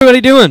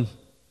Everybody doing?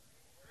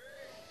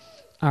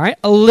 All right,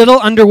 a little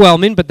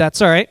underwhelming, but that's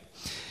all right.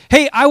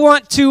 Hey, I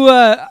want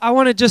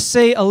to just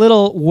say a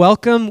little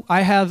welcome.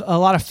 I have a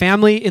lot of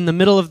family in the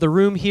middle of the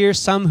room here,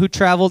 some who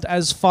traveled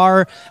as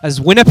far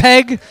as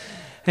Winnipeg.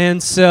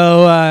 And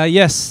so,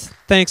 yes,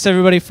 thanks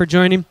everybody for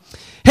joining.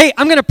 Hey,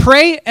 I'm going to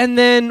pray, and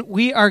then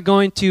we are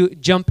going to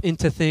jump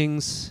into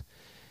things.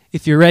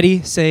 If you're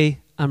ready, say,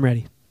 I'm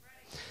ready.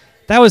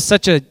 That was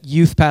such a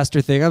youth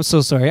pastor thing. I'm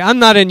so sorry. I'm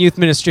not in youth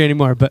ministry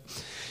anymore, but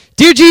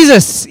dear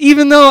Jesus,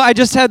 even though I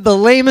just had the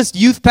lamest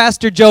youth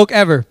pastor joke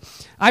ever,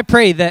 I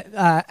pray that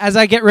as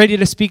I get ready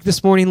to speak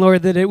this morning,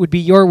 Lord, that it would be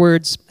your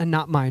words and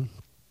not mine.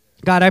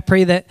 God, I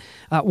pray that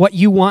what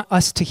you want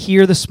us to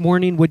hear this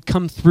morning would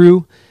come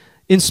through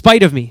in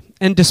spite of me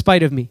and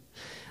despite of me.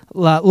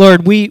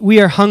 Lord,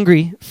 we are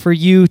hungry for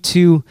you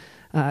to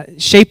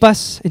shape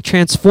us and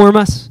transform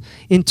us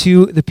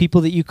into the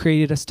people that you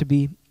created us to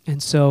be.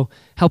 And so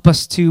help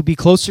us to be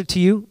closer to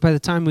you by the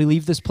time we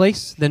leave this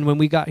place than when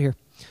we got here.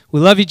 We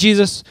love you,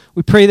 Jesus.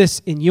 We pray this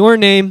in your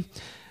name.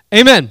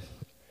 Amen.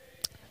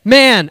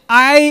 Man,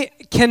 I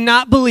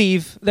cannot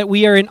believe that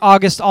we are in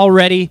August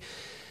already.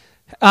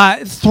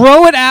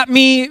 Throw it at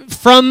me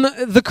from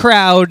the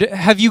crowd.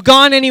 Have you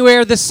gone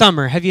anywhere this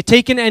summer? Have you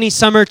taken any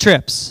summer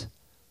trips?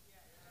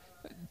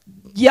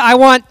 Yeah, I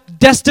want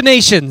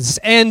destinations.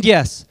 And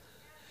yes.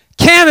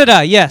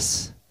 Canada,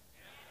 yes.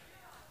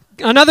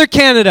 Another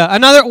Canada.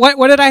 Another,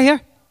 what did I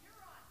hear?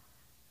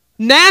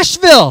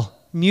 Nashville.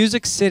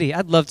 Music City.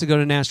 I'd love to go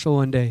to Nashville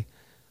one day.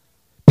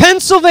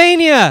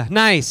 Pennsylvania.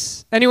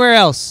 Nice. Anywhere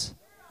else?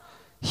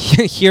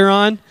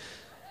 Huron.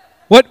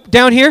 What,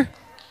 down here?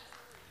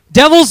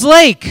 Devil's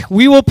Lake.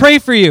 We will pray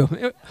for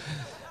you.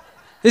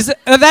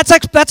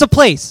 That's a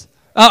place.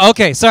 Oh,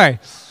 okay, sorry.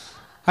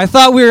 I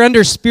thought we were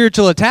under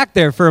spiritual attack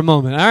there for a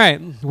moment. All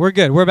right, we're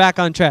good. We're back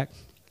on track.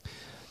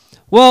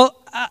 Well,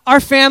 our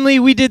family,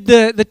 we did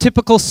the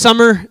typical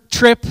summer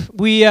trip.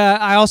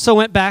 I also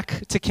went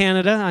back to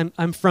Canada.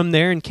 I'm from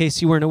there, in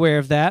case you weren't aware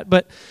of that.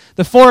 But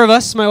the four of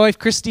us, my wife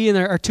Christy and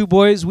our two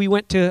boys, we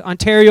went to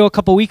Ontario a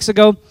couple weeks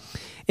ago.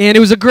 And it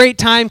was a great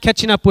time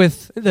catching up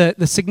with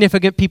the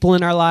significant people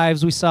in our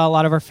lives. We saw a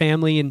lot of our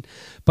family and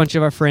a bunch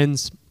of our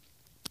friends.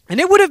 And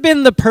it would have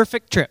been the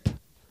perfect trip.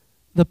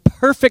 The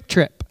perfect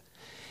trip.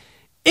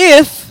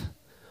 If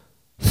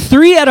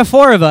 3 out of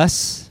 4 of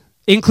us,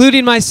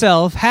 including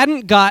myself,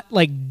 hadn't got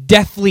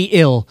deathly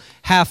ill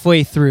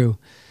halfway through.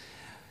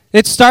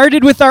 It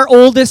started with our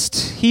oldest.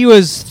 He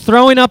was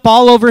throwing up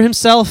all over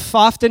himself,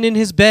 often in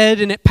his bed,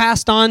 and it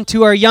passed on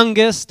to our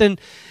youngest, and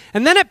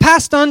then it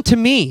passed on to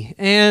me,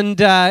 and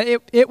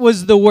it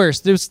was the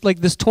worst. There was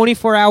this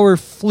 24-hour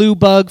flu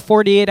bug,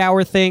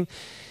 48-hour thing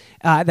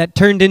that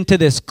turned into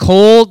this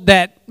cold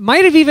that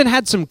might have even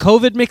had some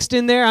COVID mixed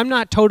in there. I'm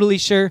not totally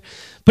sure.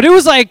 But it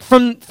was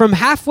from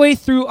halfway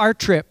through our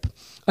trip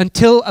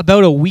until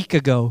about a week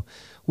ago,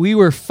 we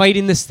were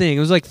fighting this thing. It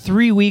was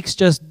 3 weeks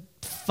just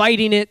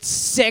fighting it,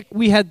 sick.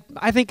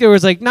 I think there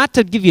was not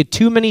to give you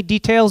too many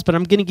details, but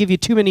I'm going to give you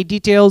too many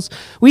details.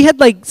 We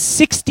had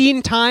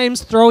 16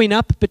 times throwing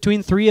up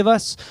between 3 of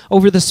us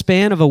over the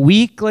span of a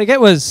week.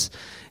 It was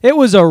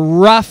a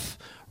rough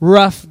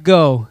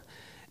go.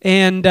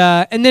 And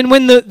then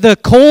when the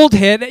cold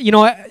hit,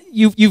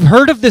 you've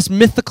heard of this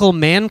mythical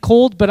man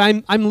cold, but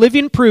I'm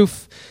living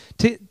proof.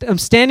 I'm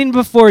standing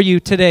before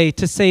you today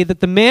to say that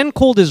the man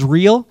cold is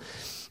real.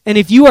 And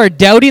if you are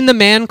doubting the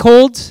man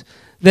cold,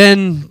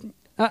 then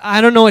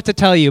I don't know what to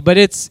tell you. But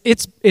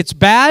it's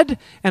bad,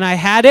 and I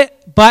had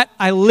it, but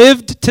I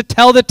lived to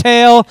tell the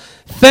tale.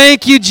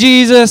 Thank you,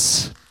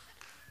 Jesus.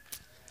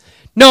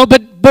 No,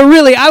 but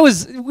really,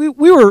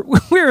 we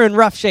were in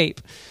rough shape.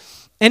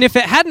 And if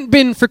it hadn't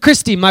been for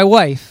Christy, my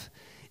wife,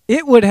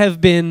 it would have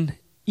been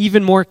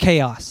even more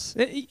chaos.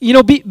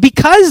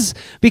 Because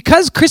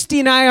Christy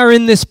and I are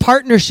in this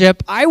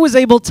partnership, I was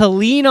able to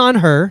lean on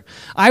her.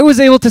 I was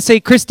able to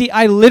say, Christy,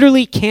 I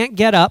literally can't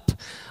get up.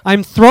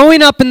 I'm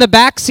throwing up in the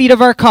back seat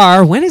of our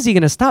car. When is he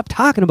going to stop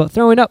talking about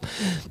throwing up?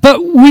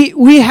 But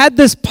we had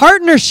this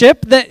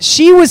partnership that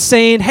she was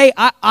saying, hey,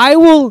 I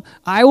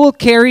will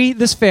carry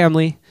this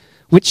family,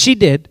 which she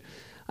did.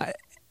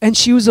 And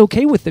she was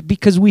okay with it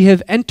because we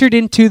have entered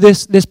into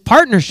this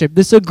partnership,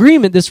 this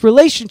agreement, this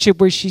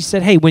relationship where she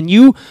said, hey, when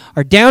you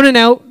are down and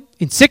out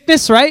in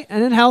sickness, right,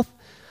 and in health,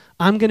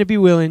 I'm going to be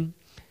willing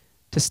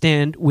to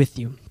stand with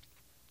you.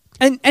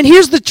 And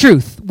here's the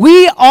truth.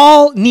 We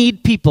all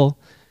need people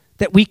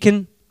that we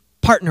can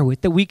partner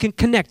with, that we can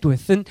connect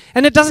with. And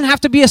it doesn't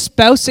have to be a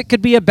spouse. It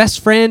could be a best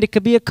friend. It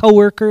could be a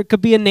coworker. It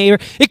could be a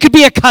neighbor. It could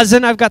be a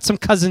cousin. I've got some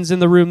cousins in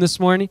the room this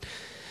morning.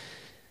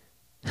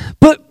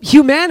 But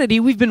humanity,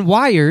 we've been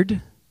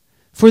wired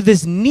for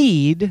this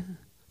need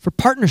for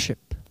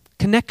partnership,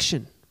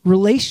 connection,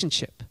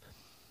 relationship.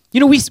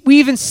 We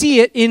even see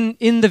it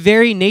in the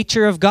very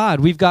nature of God.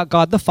 We've got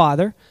God the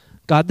Father,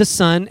 God the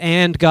Son,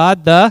 and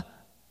God the...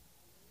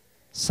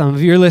 Some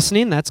of you are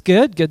listening. That's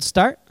good. Good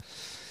start.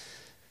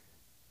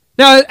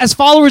 Now, as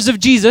followers of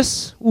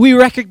Jesus, we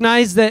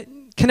recognize that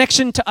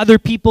connection to other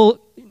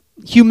people,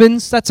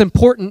 humans, that's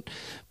important,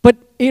 but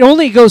it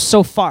only goes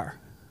so far.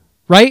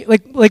 right?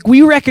 Like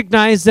we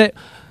recognize that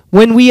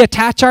when we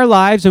attach our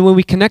lives and when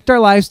we connect our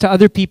lives to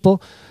other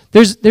people,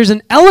 there's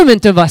an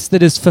element of us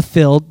that is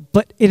fulfilled,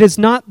 but it is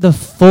not the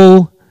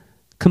full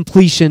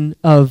completion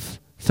of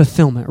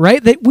fulfillment,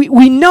 right? That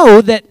we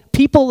know that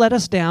people let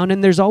us down,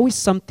 and there's always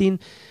someone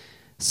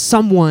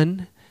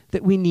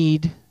that we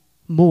need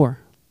more.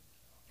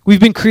 We've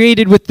been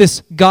created with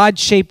this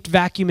God-shaped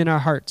vacuum in our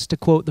hearts, to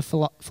quote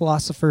the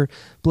philosopher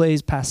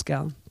Blaise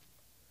Pascal.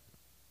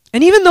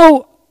 And even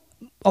though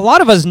a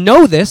lot of us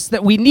know this,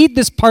 that we need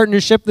this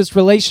partnership, this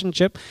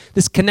relationship,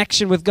 this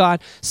connection with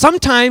God,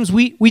 sometimes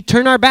we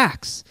turn our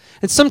backs,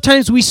 and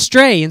sometimes we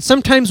stray, and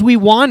sometimes we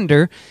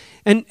wander,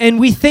 and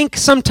we think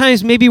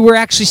sometimes maybe we're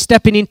actually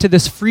stepping into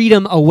this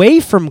freedom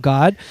away from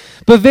God,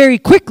 but very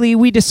quickly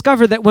we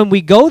discover that when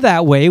we go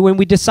that way, when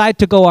we decide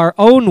to go our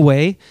own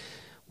way,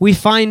 we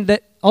find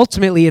that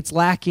ultimately it's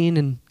lacking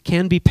and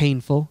can be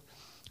painful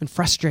and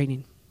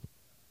frustrating.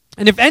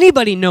 And if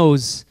anybody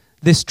knows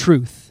this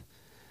truth,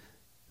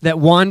 that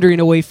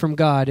wandering away from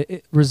God,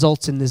 it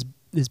results in this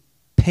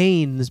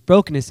pain, this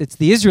brokenness, it's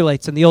the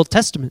Israelites in the Old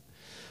Testament.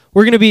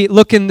 We're going to be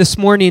looking this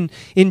morning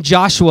in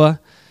Joshua,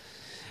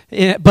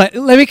 but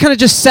let me kind of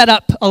just set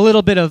up a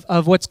little bit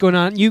of what's going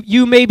on.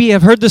 You maybe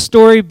have heard the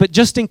story, but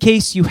just in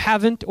case you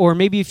haven't, or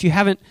maybe if you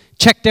haven't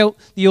checked out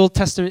the Old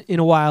Testament in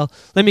a while,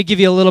 let me give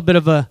you a little bit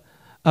of a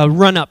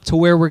run-up to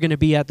where we're going to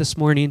be at this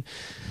morning.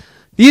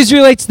 The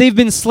Israelites, they've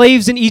been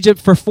slaves in Egypt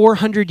for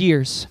 400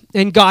 years,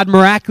 and God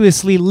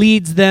miraculously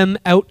leads them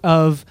out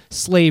of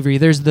slavery.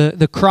 There's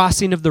the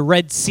crossing of the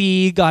Red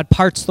Sea. God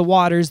parts the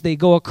waters. They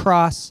go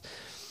across,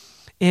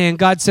 and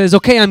God says,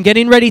 okay, I'm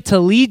getting ready to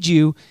lead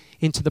you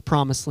into the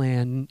promised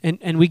land.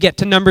 And we get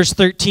to Numbers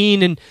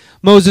 13, and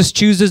Moses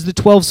chooses the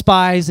 12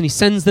 spies, and he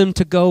sends them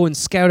to go and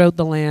scout out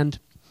the land.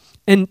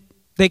 And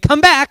they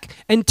come back,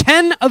 and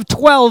 10 of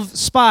 12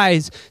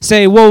 spies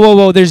say,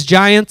 whoa, there's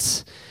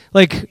giants.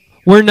 Like,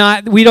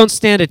 we don't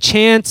stand a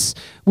chance.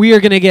 We are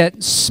going to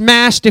get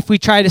smashed if we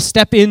try to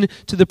step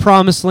into the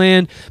promised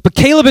land. But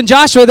Caleb and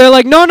Joshua, they're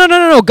like,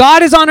 no.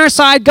 God is on our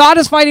side. God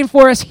is fighting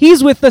for us.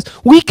 He's with us.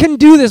 We can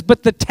do this.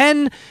 But the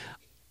 10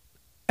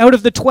 out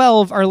of the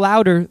 12 are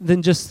louder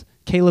than just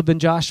Caleb and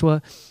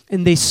Joshua.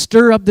 And they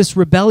stir up this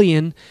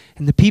rebellion.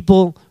 And the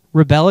people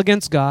rebel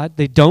against God.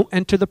 They don't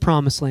enter the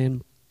promised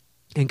land.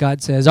 And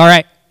God says, all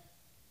right,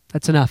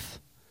 that's enough.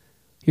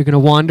 You're going to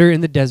wander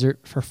in the desert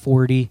for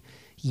 40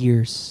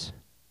 years.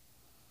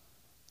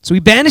 So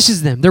he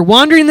banishes them. They're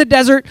wandering in the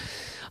desert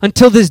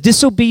until this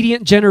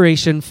disobedient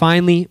generation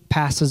finally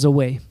passes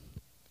away.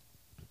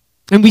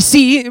 And we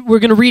see, we're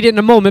going to read it in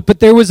a moment, but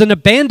there was an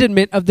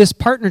abandonment of this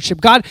partnership.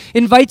 God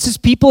invites his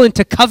people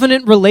into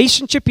covenant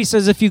relationship. He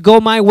says, if you go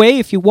my way,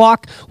 if you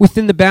walk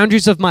within the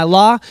boundaries of my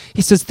law,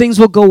 he says things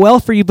will go well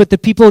for you, but the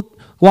people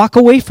walk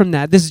away from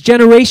that. This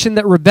generation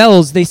that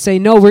rebels, they say,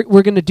 no,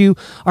 we're going to do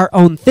our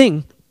own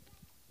thing.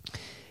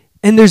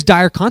 And there's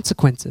dire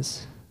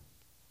consequences.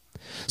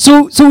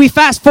 So we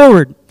fast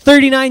forward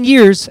 39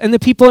 years, and the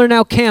people are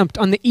now camped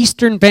on the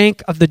eastern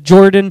bank of the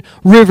Jordan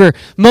River.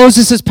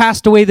 Moses has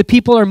passed away. The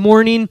people are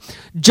mourning.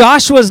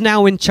 Joshua's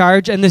now in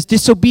charge, and this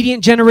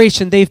disobedient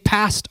generation, they've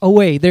passed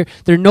away.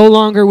 They're no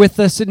longer with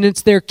us, and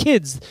it's their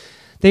kids.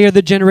 They are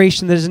the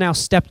generation that has now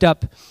stepped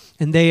up,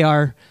 and they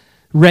are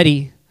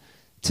ready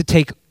to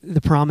take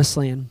the promised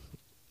land.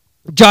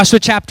 Joshua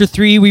chapter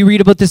 3, we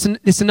read about this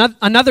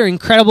another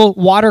incredible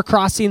water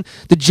crossing,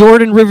 the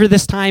Jordan River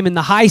this time in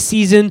the high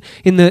season,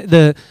 in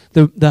the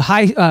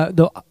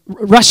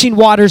rushing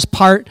waters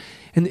part,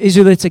 and the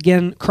Israelites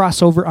again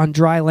cross over on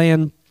dry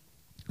land,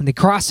 and they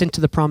cross into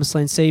the promised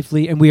land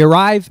safely, and we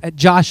arrive at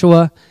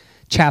Joshua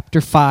chapter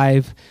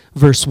 5,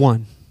 verse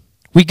 1.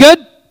 We good?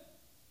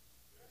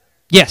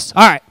 Yes,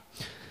 all right.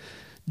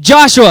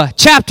 Joshua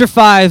chapter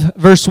 5,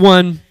 verse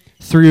 1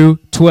 through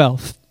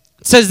 12.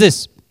 It says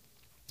this: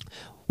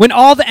 when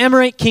all the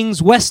Amorite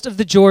kings west of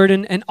the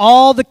Jordan and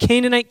all the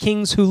Canaanite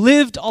kings who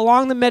lived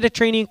along the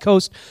Mediterranean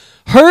coast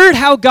heard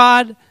how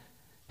God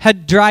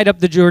had dried up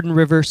the Jordan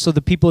River so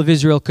the people of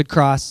Israel could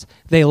cross,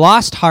 they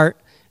lost heart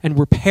and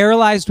were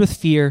paralyzed with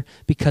fear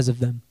because of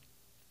them.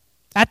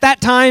 At that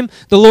time,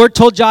 the Lord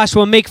told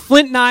Joshua, make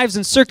flint knives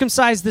and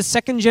circumcise the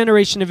second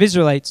generation of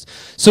Israelites.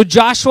 So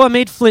Joshua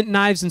made flint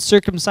knives and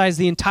circumcised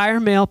the entire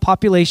male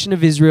population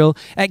of Israel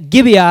at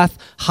Gibeath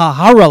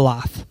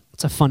Haharaloth.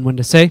 It's a fun one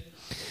to say.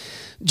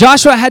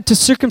 Joshua had to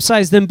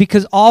circumcise them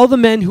because all the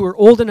men who were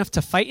old enough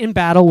to fight in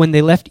battle when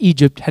they left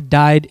Egypt had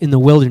died in the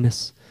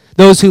wilderness.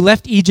 Those who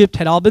left Egypt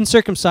had all been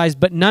circumcised,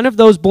 but none of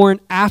those born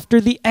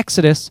after the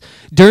Exodus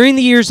during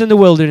the years in the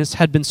wilderness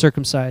had been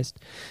circumcised.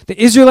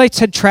 The Israelites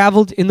had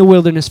traveled in the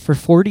wilderness for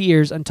 40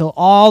 years until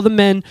all the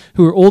men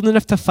who were old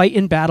enough to fight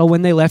in battle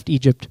when they left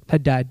Egypt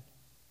had died.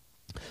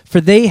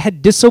 For they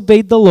had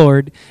disobeyed the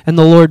Lord, and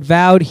the Lord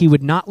vowed he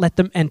would not let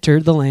them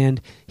enter the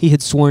land he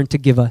had sworn to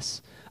give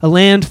us, a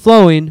land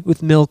flowing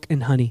with milk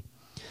and honey.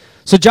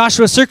 So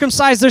Joshua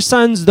circumcised their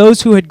sons,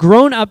 those who had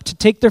grown up to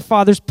take their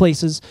father's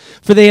places,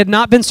 for they had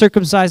not been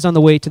circumcised on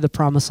the way to the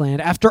promised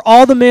land. After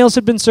all the males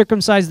had been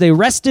circumcised, they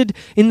rested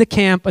in the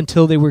camp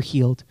until they were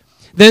healed.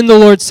 Then the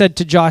Lord said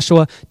to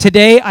Joshua,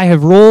 "Today I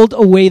have rolled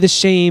away the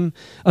shame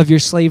of your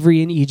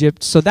slavery in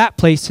Egypt." So that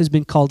place has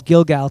been called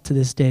Gilgal to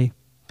this day.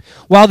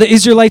 While the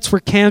Israelites were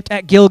camped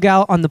at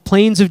Gilgal on the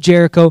plains of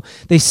Jericho,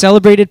 they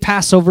celebrated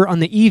Passover on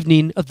the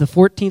evening of the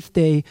 14th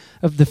day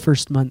of the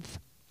first month.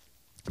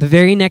 The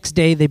very next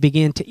day they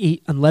began to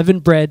eat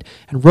unleavened bread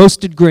and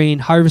roasted grain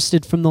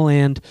harvested from the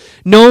land.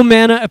 No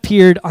manna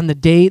appeared on the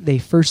day they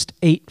first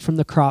ate from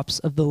the crops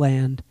of the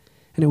land,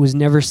 and it was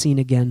never seen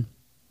again.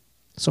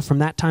 So from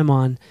that time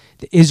on,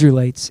 the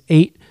Israelites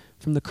ate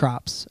from the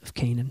crops of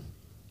Canaan.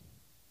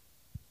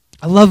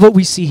 I love what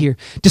we see here.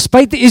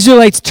 Despite the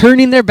Israelites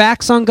turning their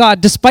backs on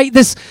God, despite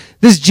this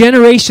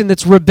generation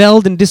that's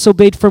rebelled and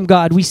disobeyed from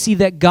God, we see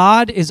that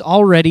God is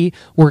already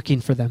working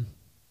for them.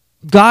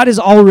 God is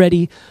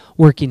already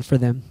working for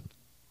them.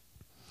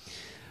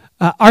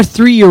 Our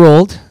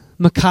 3-year-old,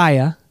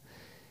 Micaiah,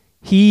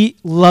 he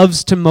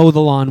loves to mow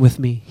the lawn with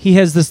me. He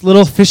has this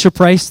little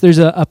Fisher-Price. There's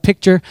a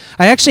picture.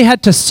 I actually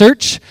had to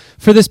search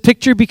for this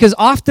picture because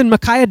often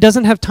Micaiah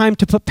doesn't have time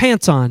to put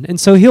pants on. And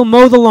so he'll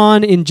mow the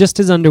lawn in just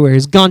his underwear,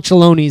 his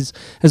gonchalonis,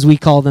 as we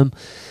call them.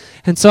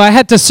 And so I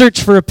had to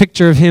search for a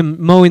picture of him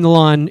mowing the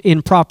lawn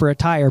in proper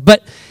attire.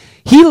 But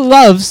he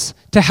loves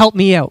to help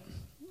me out.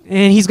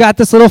 And he's got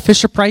this little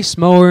Fisher-Price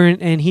mower,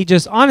 and he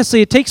just,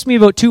 honestly, it takes me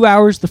about 2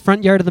 hours, the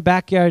front yard to the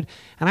backyard,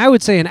 and I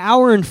would say an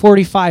hour and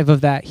 45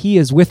 of that, he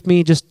is with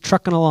me just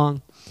trucking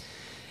along.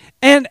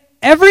 And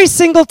every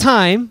single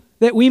time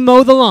that we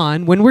mow the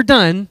lawn, when we're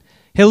done,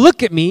 he'll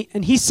look at me,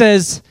 and he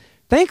says,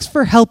 "Thanks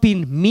for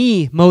helping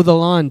me mow the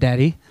lawn,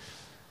 Daddy."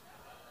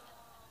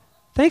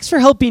 Thanks for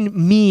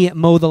helping me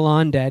mow the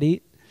lawn,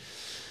 Daddy.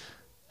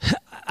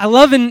 I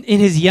love in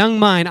his young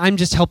mind, I'm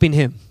just helping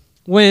him.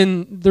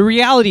 When the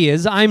reality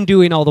is, I'm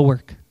doing all the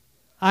work.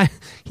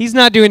 He's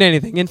not doing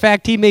anything. In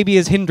fact, he maybe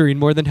is hindering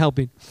more than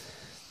helping.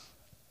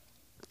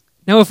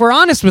 Now, if we're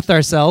honest with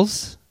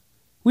ourselves,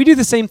 we do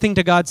the same thing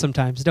to God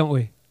sometimes, don't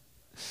we?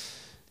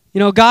 You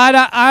know, God,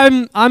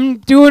 I'm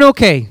doing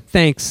okay,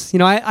 thanks. You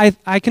know,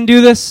 I can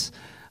do this.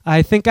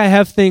 I think I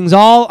have things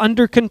all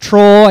under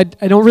control.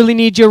 I don't really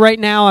need you right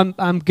now.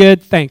 I'm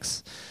good,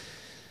 thanks.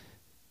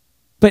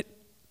 But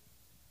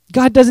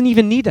God doesn't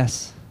even need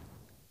us.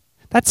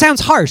 That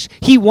sounds harsh.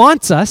 He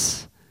wants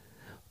us,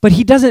 but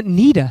he doesn't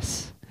need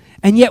us.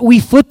 And yet we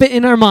flip it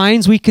in our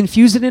minds, we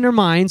confuse it in our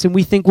minds, and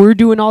we think we're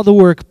doing all the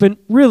work. But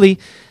really,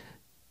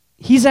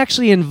 he's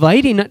actually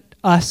inviting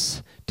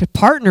us to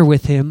partner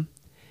with him,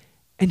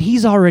 and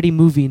he's already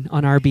moving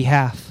on our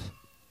behalf.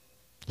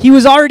 He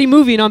was already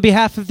moving on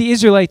behalf of the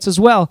Israelites as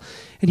well,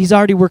 and he's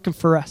already working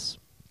for us.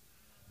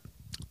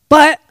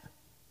 But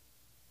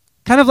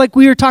kind of like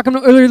we were talking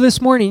about earlier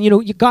this morning, you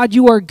know, God,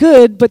 you are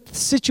good, but the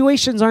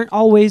situations aren't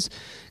always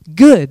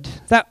good.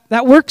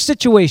 That work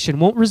situation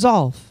won't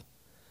resolve.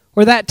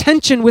 Or that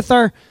tension with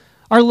our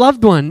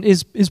loved one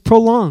is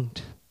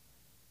prolonged.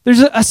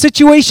 There's a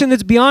situation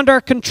that's beyond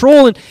our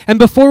control, and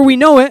before we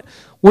know it,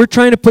 we're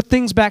trying to put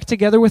things back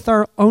together with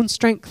our own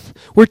strength.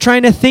 We're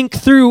trying to think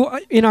through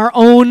in our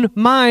own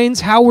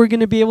minds how we're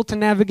going to be able to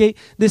navigate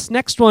this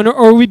next one,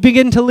 or we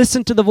begin to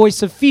listen to the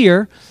voice of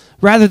fear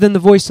rather than the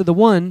voice of the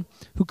one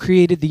who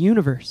created the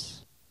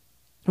universe.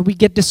 And we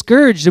get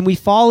discouraged and we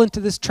fall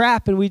into this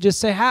trap and we just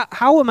say,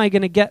 how am I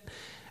going to get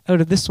out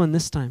of this one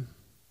this time?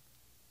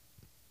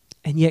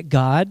 And yet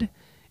God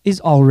is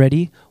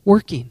already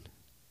working.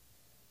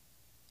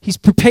 He's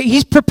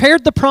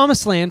prepared the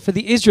promised land for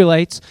the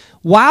Israelites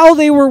while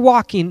they were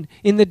walking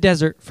in the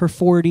desert for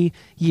 40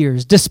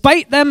 years.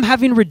 Despite them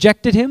having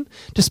rejected him,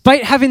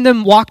 despite having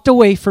them walked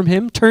away from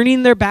him,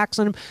 turning their backs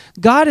on him,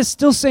 God is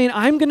still saying,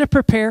 I'm going to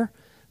prepare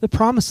the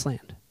promised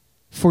land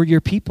for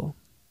your people.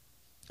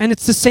 And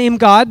it's the same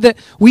God that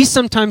we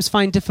sometimes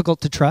find difficult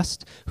to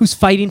trust, who's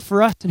fighting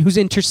for us and who's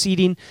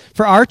interceding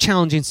for our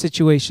challenging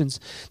situations.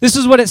 This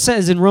is what it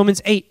says in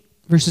Romans 8,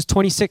 verses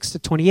 26 to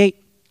 28.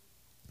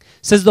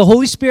 It says, the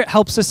Holy Spirit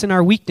helps us in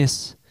our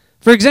weakness.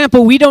 For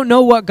example, we don't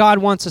know what God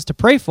wants us to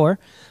pray for,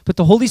 but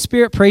the Holy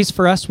Spirit prays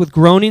for us with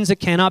groanings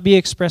that cannot be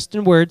expressed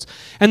in words.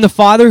 And the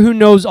Father who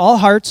knows all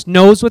hearts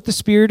knows what the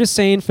Spirit is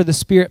saying, for the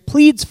Spirit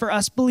pleads for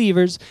us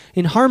believers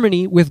in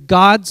harmony with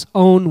God's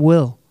own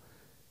will.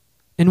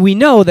 And we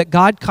know that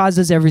God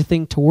causes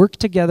everything to work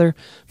together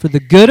for the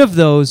good of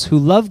those who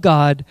love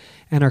God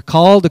and are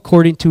called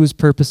according to his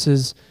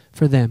purposes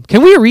for them.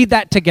 Can we read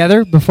that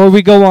together before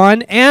we go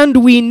on?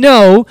 And we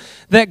know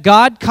that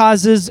God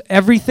causes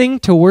everything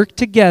to work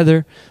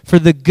together for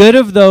the good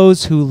of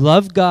those who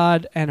love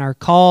God and are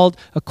called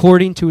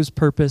according to his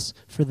purpose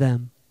for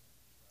them.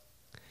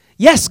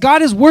 Yes,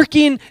 God is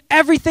working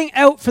everything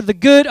out for the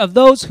good of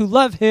those who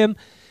love him,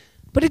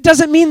 but it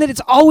doesn't mean that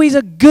it's always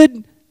a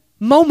good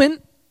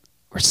moment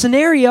or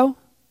scenario.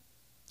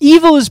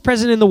 Evil is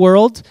present in the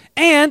world,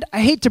 and I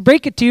hate to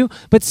break it to you,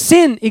 but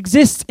sin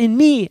exists in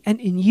me and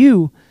in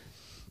you.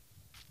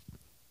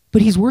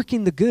 But he's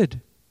working the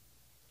good.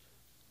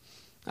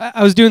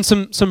 I was doing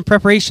some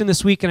preparation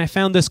this week, and I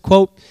found this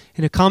quote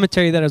in a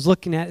commentary that I was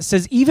looking at. It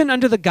says, even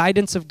under the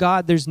guidance of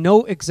God, there's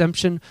no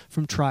exemption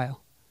from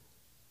trial.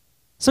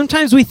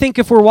 Sometimes we think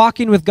if we're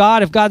walking with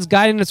God, if God's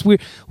guiding us,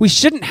 we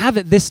shouldn't have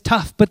it this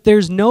tough, but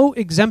there's no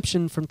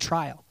exemption from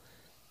trial.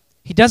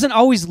 He doesn't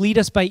always lead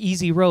us by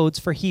easy roads,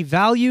 for he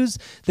values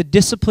the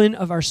discipline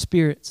of our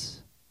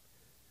spirits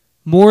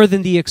more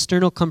than the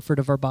external comfort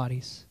of our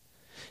bodies.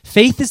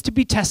 Faith is to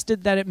be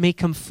tested that it may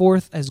come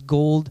forth as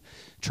gold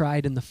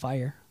tried in the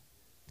fire.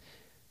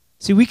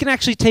 See, we can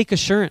actually take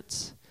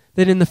assurance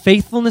that in the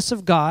faithfulness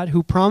of God,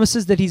 who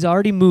promises that he's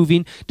already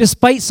moving,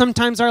 despite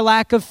sometimes our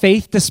lack of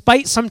faith,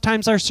 despite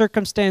sometimes our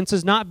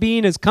circumstances not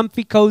being as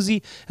comfy,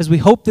 cozy as we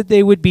hope that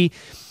they would be,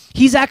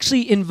 he's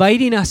actually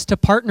inviting us to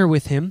partner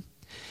with him,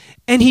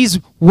 and he's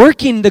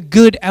working the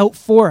good out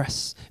for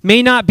us.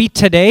 May not be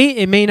today,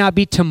 it may not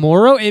be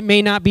tomorrow, it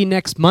may not be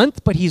next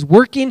month, but he's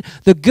working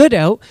the good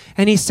out,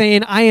 and he's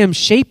saying, I am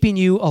shaping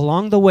you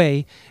along the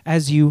way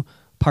as you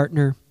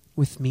partner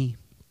with me.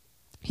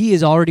 He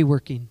is already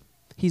working.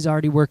 He's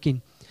already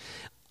working.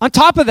 On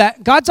top of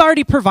that, God's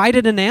already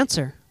provided an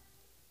answer.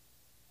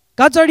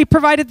 God's already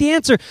provided the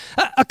answer.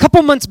 A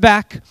couple months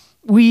back,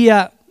 we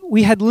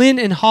had Lynn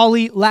and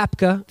Holly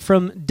Lapka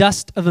from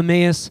Dust of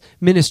Emmaus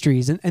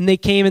Ministries, and they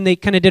came and they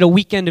kind of did a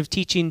weekend of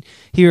teaching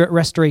here at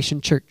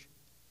Restoration Church.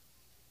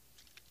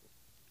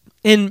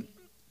 And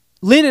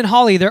Lynn and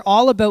Holly, they're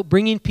all about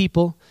bringing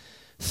people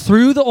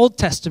through the Old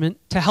Testament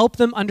to help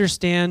them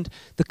understand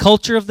the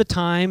culture of the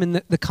time and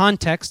the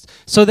context,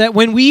 so that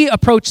when we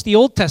approach the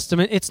Old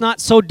Testament, it's not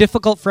so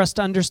difficult for us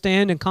to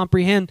understand and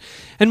comprehend.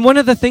 And one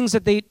of the things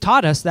that they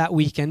taught us that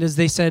weekend is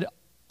they said,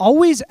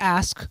 always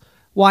ask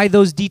why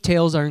those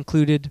details are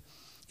included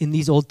in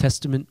these Old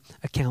Testament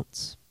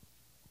accounts.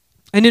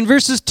 And in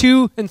verses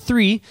 2 and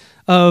 3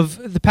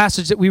 of the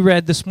passage that we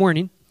read this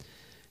morning,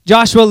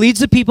 Joshua leads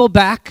the people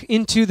back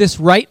into this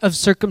rite of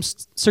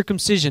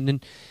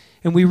circumcision,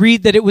 and we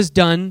read that it was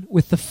done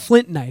with the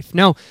flint knife.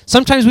 Now,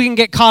 sometimes we can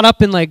get caught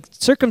up in like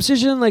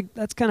circumcision, like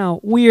that's kind of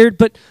weird,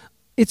 but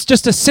it's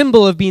just a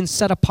symbol of being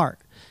set apart.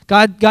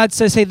 God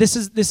says, hey, this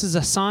is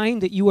a sign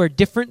that you are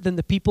different than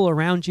the people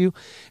around you,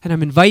 and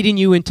I'm inviting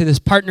you into this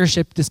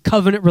partnership, this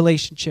covenant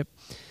relationship.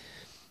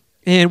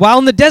 And while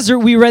in the desert,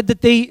 we read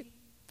that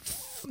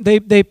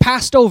they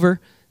passed over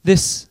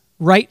this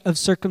rite of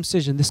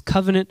circumcision, this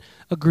covenant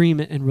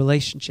agreement and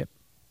relationship.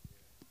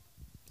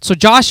 So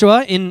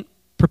Joshua, in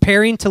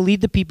preparing to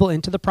lead the people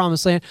into the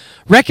promised land,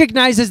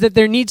 recognizes that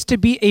there needs to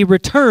be a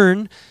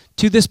return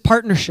to this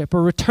partnership, a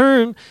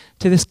return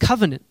to this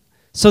covenant,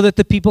 so that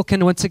the people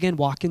can once again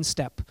walk in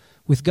step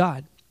with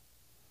God.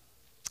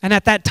 And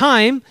at that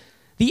time,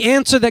 the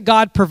answer that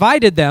God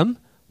provided them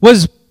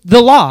was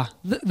the law,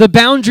 the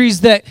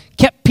boundaries that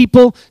kept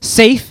people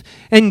safe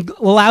and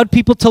allowed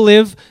people to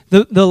live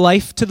the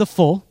life to the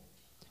full.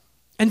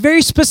 And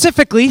very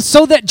specifically,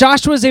 so that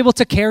Joshua is able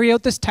to carry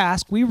out this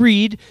task, we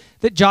read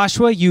that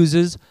Joshua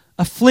uses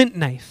a flint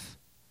knife.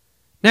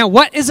 Now,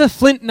 what is a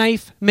flint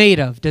knife made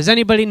of? Does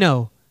anybody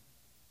know?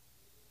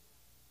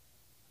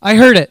 I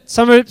heard it.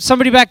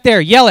 Somebody back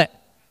there, yell it.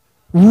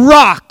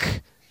 Rock.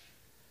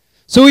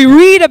 So we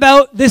read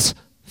about this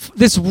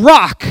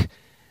rock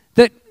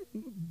that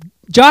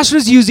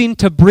Joshua's using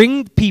to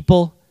bring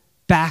people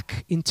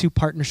back into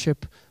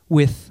partnership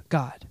with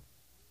God.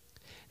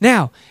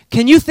 Now,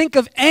 can you think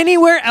of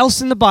anywhere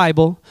else in the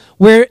Bible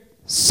where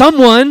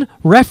someone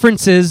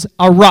references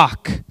a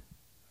rock?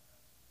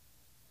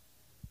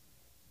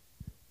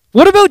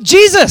 What about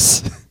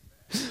Jesus?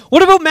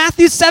 What about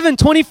Matthew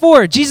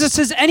 7:24? Jesus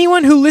says,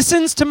 anyone who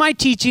listens to my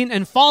teaching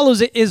and follows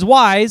it is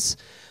wise,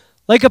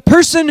 like a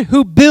person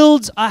who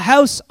builds a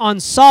house on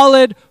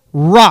solid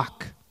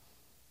rock.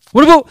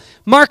 What about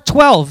Mark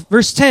 12,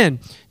 verse 10?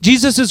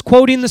 Jesus is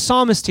quoting the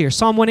psalmist here,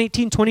 Psalm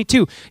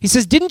 118:22. He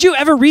says, didn't you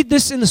ever read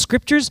this in the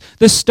scriptures?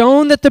 The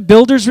stone that the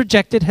builders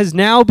rejected has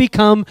now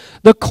become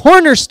the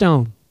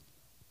cornerstone.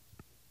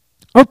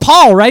 Or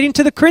Paul, writing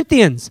to the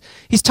Corinthians,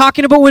 he's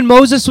talking about when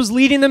Moses was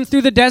leading them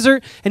through the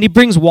desert and he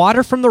brings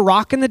water from the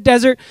rock in the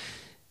desert.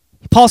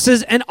 Paul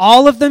says, and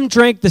all of them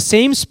drank the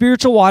same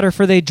spiritual water,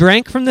 for they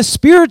drank from the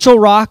spiritual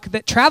rock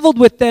that traveled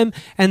with them,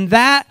 and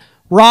that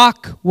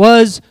rock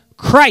was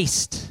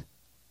Christ.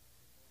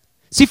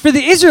 See, for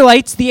the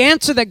Israelites, the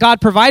answer that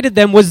God provided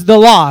them was the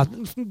law.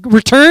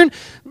 Return,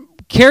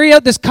 carry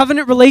out this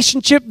covenant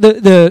relationship,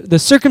 the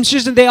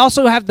circumcision. They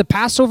also have the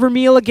Passover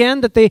meal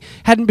again that they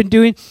hadn't been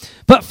doing.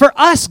 But for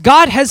us,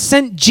 God has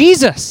sent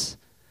Jesus,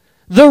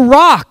 the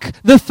rock,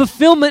 the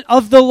fulfillment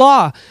of the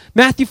law.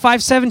 Matthew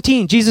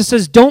 5:17, Jesus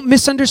says, don't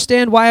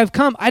misunderstand why I've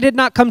come. I did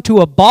not come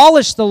to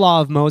abolish the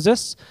law of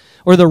Moses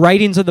or the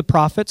writings of the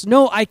prophets.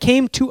 No, I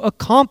came to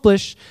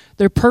accomplish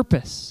their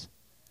purpose.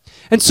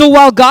 And so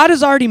while God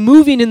is already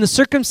moving in the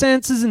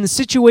circumstances and the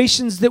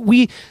situations that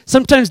we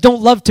sometimes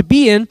don't love to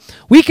be in,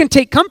 we can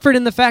take comfort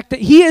in the fact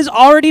that he has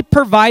already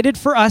provided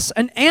for us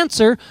an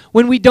answer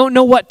when we don't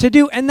know what to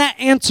do, and that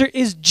answer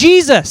is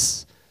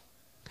Jesus.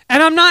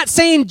 And I'm not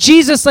saying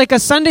Jesus like a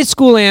Sunday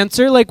school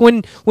answer, like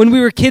when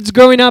we were kids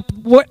growing up,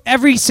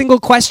 every single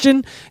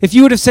question, if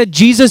you would have said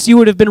Jesus, you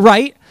would have been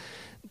right.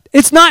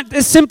 It's not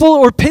as simple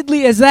or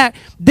piddly as that.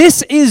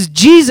 This is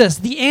Jesus,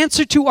 the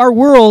answer to our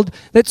world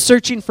that's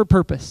searching for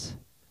purpose.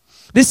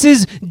 This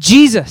is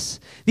Jesus,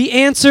 the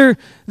answer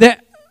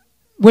that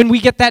when we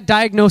get that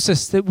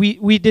diagnosis that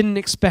we didn't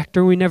expect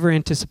or we never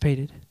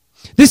anticipated.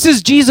 This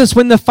is Jesus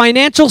when the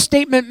financial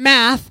statement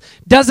math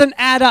doesn't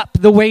add up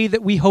the way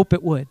that we hope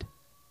it would.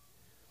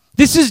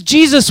 This is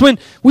Jesus when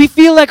we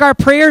feel like our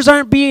prayers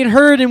aren't being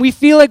heard and we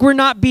feel like we're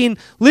not being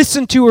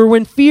listened to, or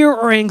when fear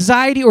or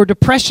anxiety or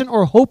depression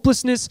or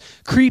hopelessness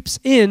creeps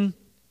in.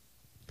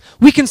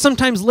 We can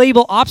sometimes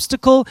label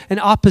obstacle and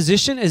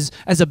opposition as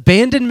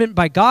abandonment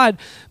by God,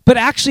 but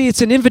actually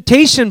it's an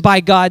invitation by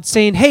God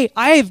saying, hey,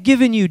 I have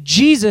given you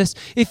Jesus.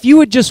 If you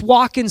would just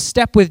walk in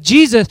step with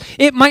Jesus,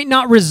 it might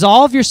not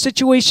resolve your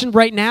situation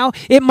right now.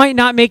 It might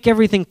not make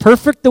everything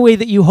perfect the way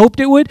that you hoped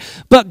it would,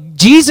 but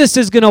Jesus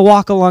is going to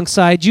walk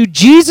alongside you.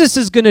 Jesus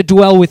is going to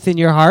dwell within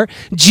your heart.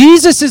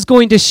 Jesus is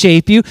going to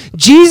shape you.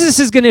 Jesus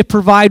is going to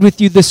provide with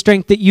you the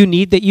strength that you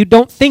need that you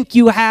don't think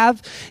you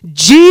have.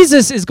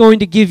 Jesus is going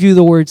to give you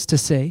the words to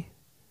say.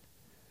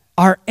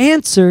 Our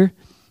answer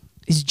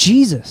is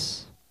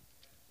Jesus.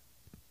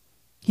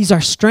 He's our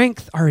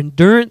strength, our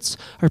endurance,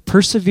 our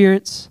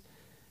perseverance,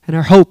 and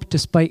our hope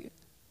despite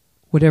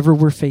whatever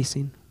we're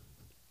facing.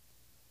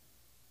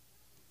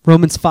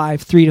 Romans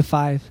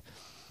 5:3-5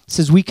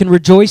 says, we can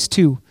rejoice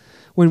too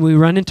when we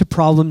run into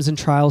problems and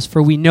trials,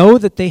 for we know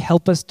that they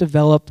help us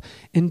develop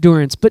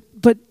endurance. But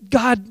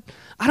God,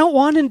 I don't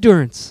want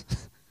endurance.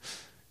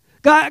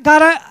 God,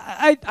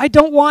 I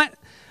don't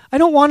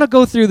want to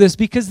go through this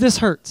because this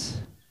hurts.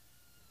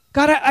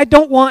 God, I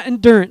don't want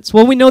endurance.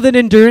 Well, we know that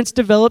endurance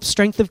develops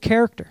strength of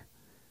character.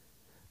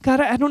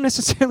 God, I don't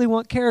necessarily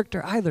want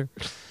character either.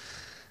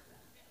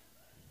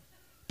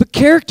 But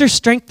character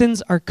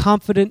strengthens our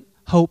confident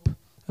hope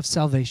of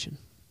salvation.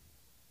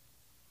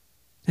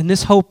 And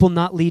this hope will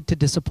not lead to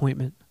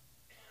disappointment.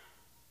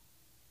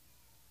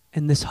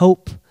 And this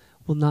hope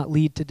will not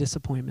lead to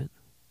disappointment.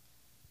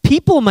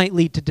 People might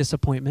lead to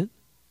disappointment.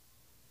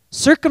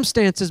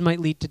 Circumstances might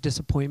lead to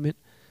disappointment,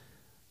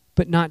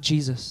 but not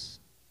Jesus,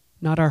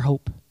 not our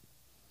hope.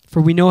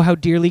 For we know how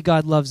dearly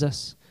God loves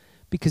us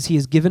because he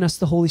has given us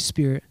the Holy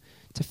Spirit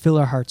to fill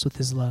our hearts with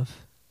his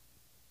love.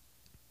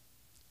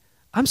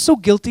 I'm so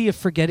guilty of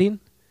forgetting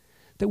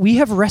that we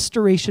have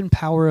restoration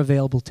power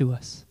available to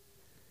us.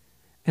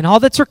 And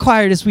all that's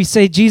required is we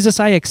say, Jesus,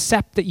 I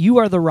accept that you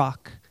are the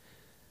rock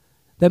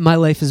that my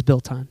life is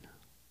built on.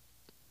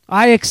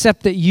 I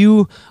accept that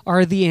you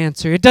are the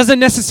answer. It doesn't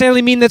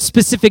necessarily mean that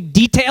specific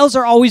details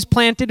are always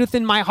planted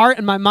within my heart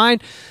and my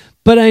mind,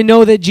 but I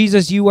know that,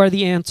 Jesus, you are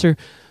the answer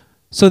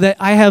so that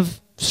I have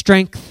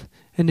strength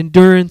and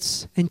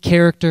endurance and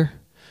character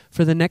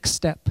for the next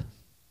step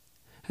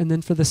and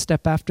then for the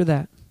step after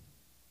that.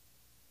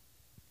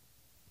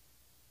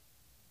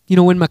 You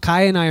know, when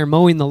Micaiah and I are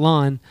mowing the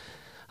lawn,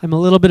 I'm a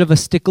little bit of a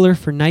stickler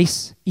for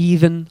nice,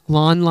 even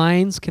lawn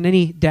lines. Can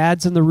any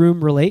dads in the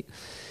room relate?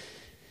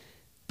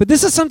 But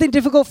this is something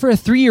difficult for a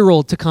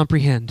 3-year-old to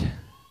comprehend.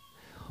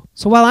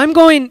 So while I'm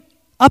going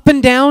up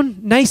and down,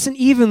 nice and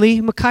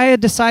evenly, Micaiah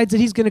decides that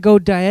he's going to go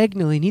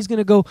diagonally, and he's going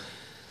to go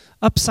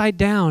upside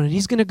down, and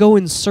he's going to go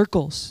in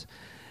circles.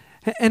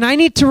 And I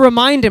need to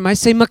remind him, I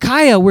say,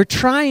 Micaiah, we're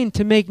trying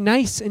to make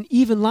nice and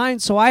even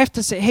lines, so I have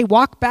to say, hey,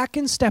 walk back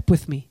in step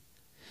with me.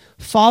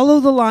 Follow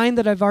the line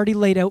that I've already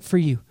laid out for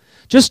you.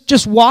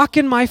 Just walk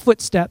in my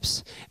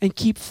footsteps and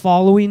keep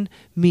following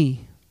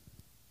me.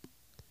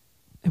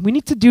 And we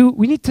need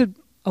to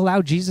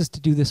allow Jesus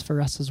to do this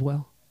for us as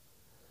well.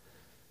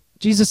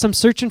 Jesus, I'm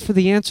searching for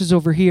the answers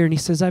over here. And he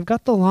says, I've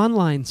got the lawn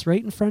lines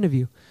right in front of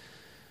you.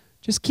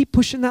 Just keep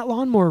pushing that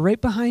lawnmower right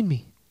behind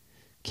me.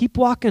 Keep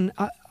walking.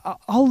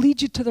 I'll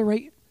lead you to the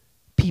right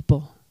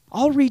people.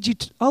 I'll lead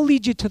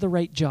you to the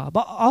right job.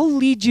 I'll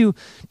lead you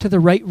to the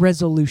right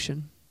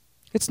resolution.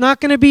 It's not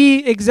going to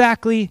be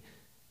exactly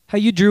how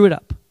you drew it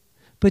up.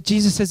 But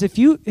Jesus says, if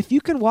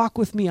you can walk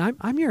with me,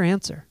 I'm your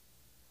answer.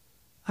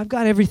 I've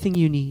got everything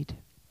you need.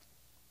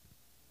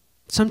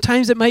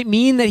 Sometimes it might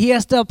mean that he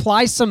has to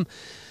apply some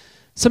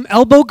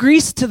elbow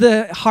grease to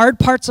the hard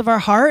parts of our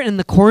heart and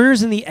the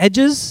corners and the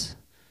edges,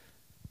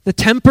 the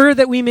temper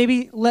that we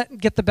maybe let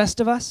get the best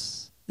of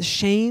us, the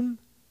shame,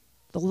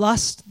 the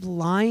lust, the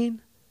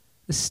lying,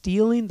 the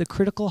stealing, the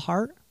critical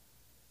heart.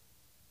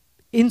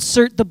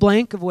 Insert the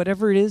blank of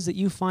whatever it is that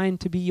you find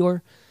to be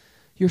your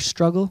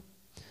struggle.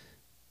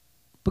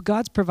 But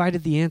God's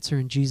provided the answer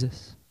in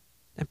Jesus.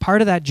 And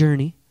part of that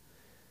journey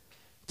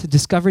to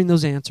discovering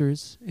those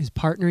answers is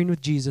partnering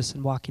with Jesus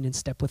and walking in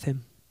step with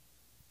him.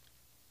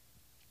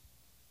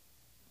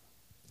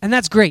 And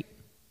that's great,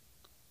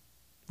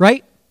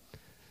 right?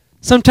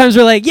 Sometimes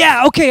we're like,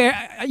 yeah, okay,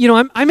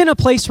 I'm in a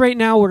place right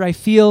now where I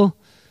feel,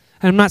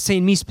 and I'm not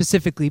saying me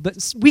specifically,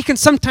 but we can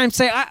sometimes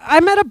say,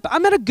 I'm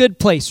at a good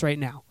place right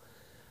now.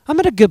 I'm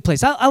at a good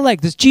place. I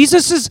like this.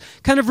 Jesus is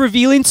kind of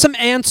revealing some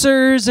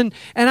answers, and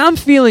I'm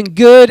feeling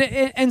good.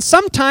 And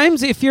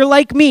sometimes, if you're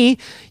like me,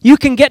 you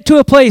can get to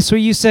a place where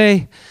you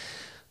say,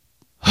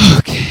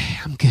 okay,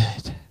 I'm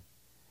good.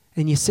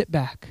 And you sit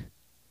back.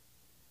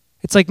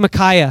 It's like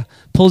Micaiah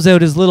pulls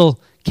out his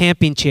little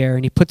camping chair,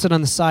 and he puts it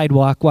on the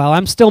sidewalk while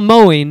I'm still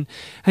mowing,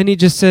 and he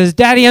just says,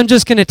 Daddy, I'm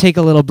just going to take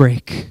a little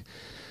break.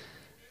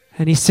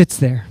 And he sits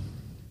there.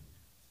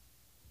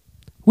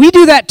 We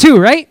do that too,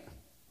 right?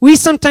 We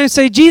sometimes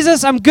say,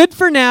 Jesus, I'm good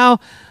for now.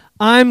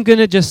 I'm going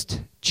to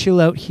just chill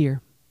out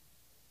here.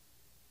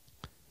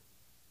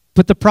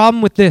 But the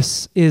problem with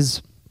this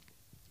is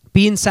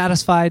being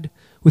satisfied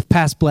with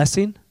past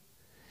blessing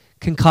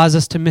can cause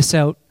us to miss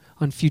out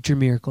on future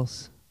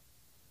miracles.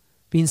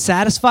 Being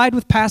satisfied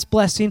with past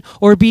blessing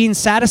or being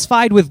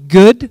satisfied with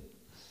good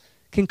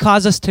can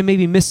cause us to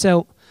maybe miss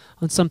out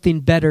on something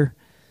better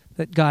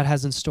that God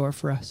has in store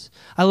for us.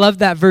 I love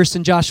that verse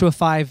in Joshua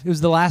 5. It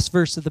was the last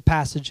verse of the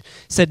passage. It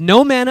said,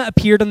 no manna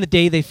appeared on the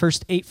day they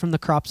first ate from the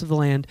crops of the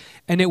land,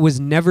 and it was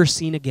never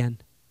seen again.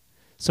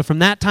 So from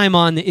that time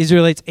on, the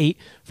Israelites ate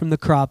from the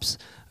crops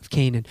of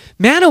Canaan.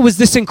 Manna was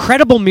this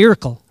incredible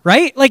miracle,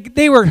 right? Like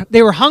they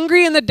were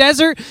hungry in the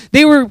desert.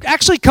 They were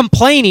actually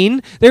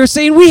complaining. They were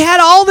saying, we had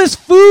all this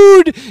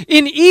food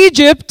in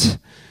Egypt.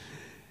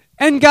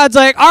 And God's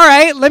like, all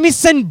right, let me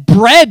send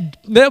bread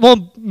that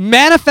will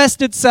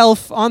manifest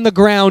itself on the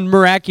ground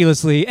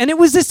miraculously. And it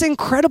was this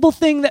incredible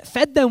thing that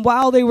fed them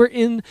while they were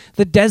in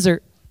the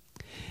desert.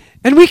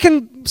 And we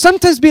can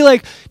sometimes be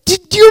like, do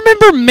you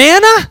remember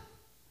manna?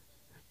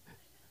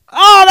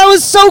 Oh, that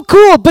was so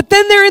cool. But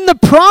then they're in the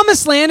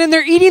promised land and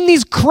they're eating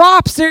these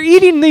crops. They're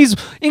eating these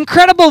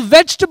incredible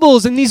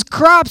vegetables and these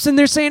crops. And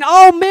they're saying,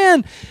 oh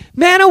man,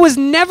 manna was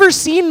never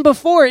seen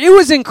before. It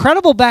was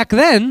incredible back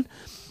then.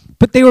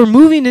 But they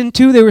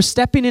were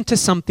stepping into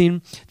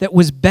something that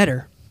was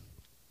better.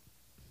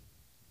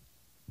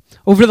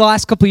 Over the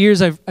last couple of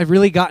years, I've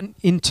really gotten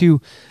into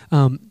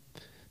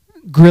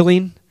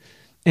grilling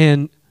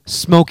and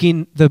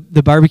smoking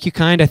the barbecue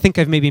kind. I think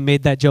I've maybe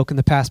made that joke in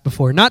the past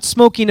before. Not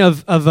smoking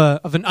of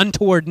an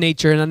untoward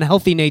nature, an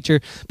unhealthy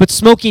nature, but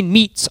smoking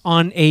meats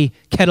on a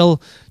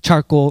kettle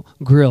charcoal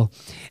grill.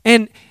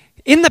 And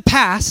in the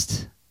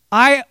past,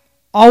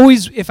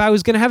 always, if I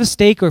was going to have a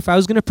steak or if I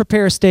was going to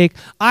prepare a steak,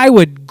 I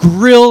would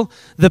grill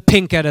the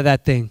pink out of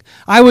that thing.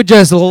 I would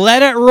just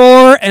let it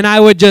roar, and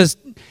I would just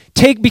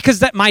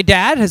because my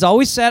dad has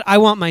always said, I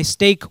want my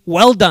steak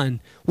well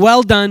done,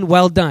 well done,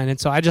 well done. And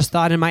so I just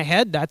thought in my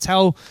head, that's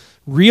how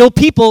real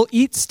people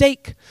eat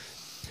steak.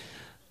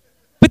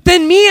 But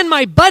then me and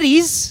my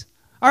buddies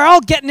are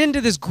all getting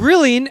into this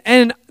grilling,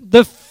 and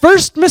the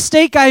first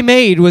mistake I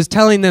made was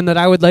telling them that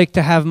I would like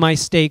to have my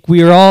steak.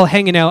 We were all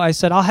hanging out. I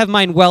said, I'll have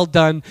mine well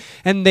done.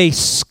 And they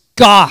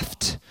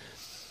scoffed.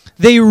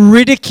 They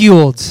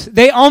ridiculed.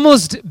 They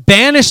almost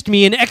banished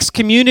me and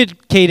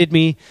excommunicated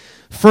me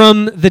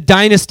from the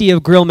dynasty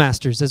of grill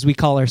masters, as we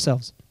call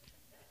ourselves.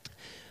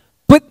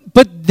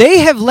 But they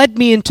have led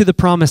me into the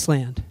promised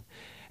land.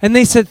 And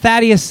they said,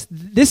 Thaddeus,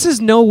 this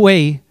is no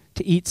way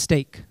to eat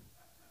steak.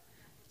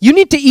 You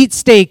need to eat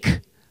steak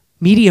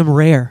medium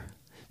rare.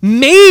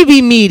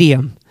 Maybe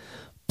medium,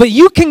 but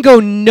you can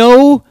go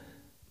no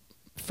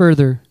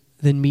further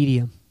than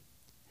medium.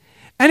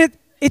 And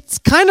it's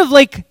kind of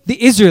like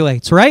the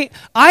Israelites, right?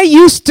 I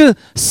used to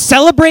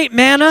celebrate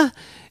manna,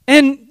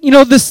 and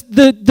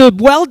the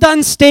well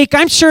done steak,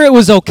 I'm sure it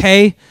was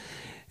okay.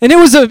 And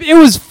it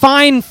was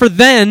fine for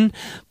then,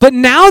 but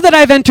now that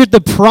I've entered the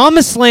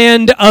promised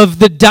land of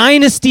the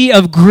dynasty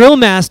of grill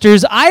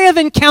masters, I have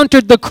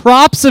encountered the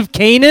crops of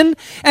Canaan,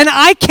 and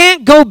I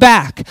can't go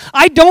back.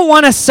 I don't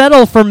want to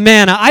settle for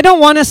manna. I don't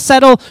want to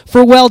settle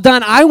for well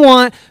done. I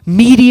want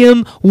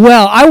medium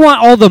well. I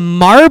want all the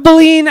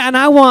marbling, and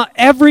I want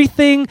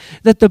everything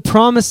that the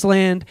promised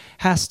land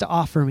has to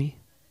offer me.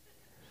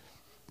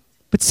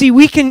 But see,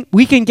 we can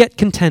get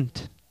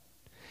content,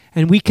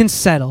 and we can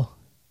settle.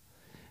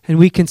 And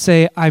we can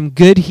say, I'm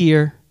good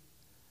here.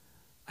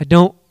 I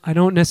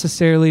don't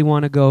necessarily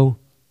want to go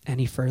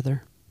any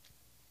further.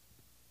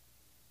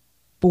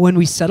 But when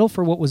we settle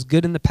for what was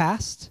good in the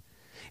past,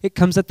 it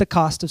comes at the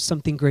cost of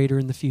something greater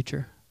in the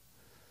future.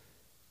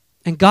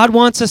 And God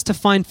wants us to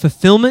find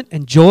fulfillment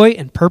and joy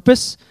and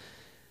purpose.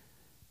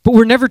 But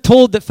we're never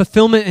told that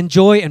fulfillment and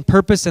joy and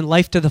purpose and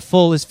life to the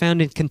full is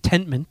found in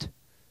contentment.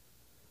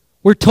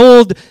 We're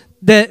told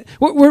that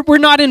we're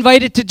not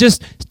invited to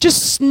just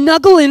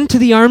snuggle into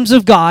the arms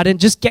of God and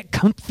just get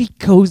comfy,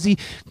 cozy.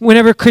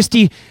 Whenever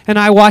Christy and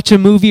I watch a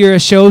movie or a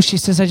show, she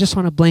says, I just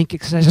want a blanket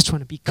because I just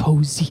want to be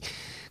cozy.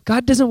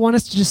 God doesn't want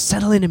us to just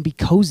settle in and be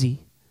cozy.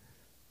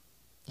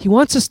 He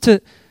wants us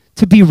to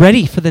be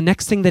ready for the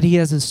next thing that he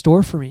has in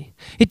store for me.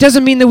 It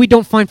doesn't mean that we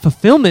don't find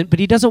fulfillment, but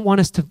he doesn't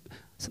want us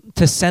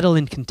to settle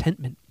in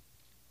contentment.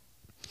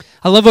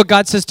 I love what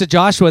God says to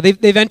Joshua.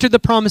 They've entered the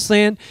promised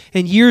land,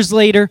 and years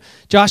later,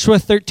 Joshua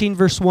 13,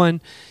 verse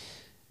 1,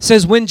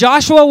 says, when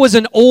Joshua was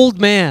an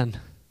old man,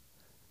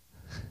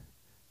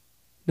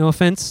 no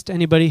offense to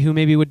anybody who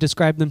maybe would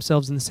describe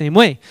themselves in the same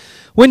way.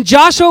 When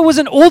Joshua was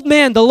an old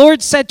man, the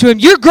Lord said to him,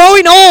 you're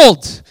growing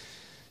old.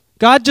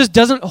 God just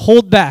doesn't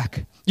hold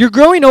back. You're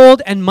growing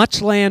old, and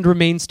much land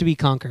remains to be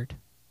conquered.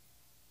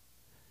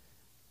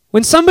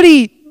 When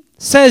somebody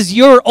says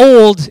you're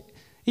old,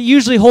 it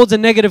usually holds a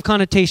negative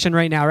connotation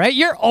right now, right?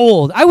 You're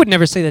old. I would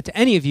never say that to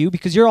any of you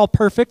because you're all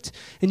perfect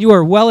and you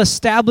are well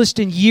established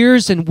in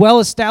years and well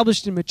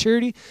established in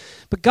maturity.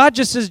 But God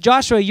just says,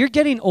 Joshua, you're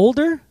getting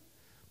older,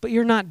 but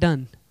you're not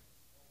done.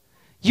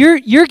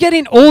 You're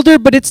getting older,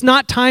 but it's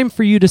not time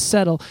for you to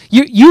settle.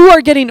 You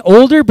are getting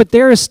older, but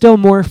there is still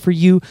more for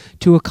you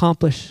to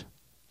accomplish.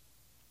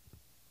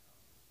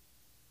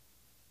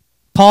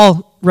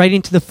 Paul,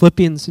 writing to the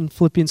Philippians in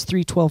Philippians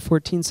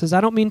 3:12-14, says, I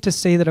don't mean to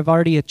say that I've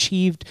already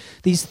achieved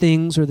these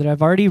things or that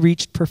I've already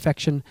reached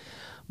perfection,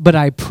 but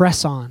I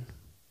press on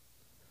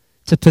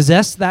to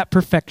possess that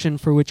perfection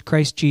for which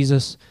Christ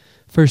Jesus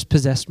first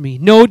possessed me.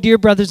 No, dear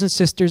brothers and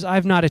sisters,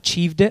 I've not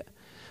achieved it,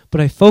 but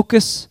I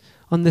focus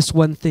on this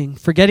one thing,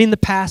 forgetting the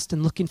past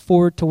and looking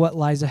forward to what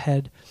lies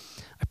ahead.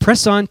 I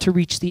press on to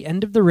reach the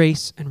end of the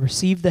race and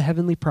receive the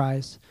heavenly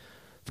prize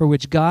for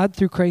which God,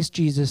 through Christ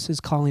Jesus,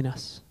 is calling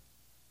us.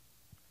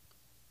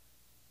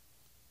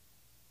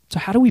 So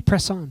how do we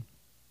press on?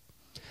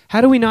 How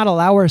do we not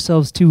allow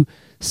ourselves to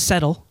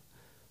settle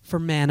for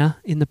manna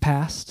in the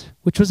past,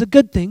 which was a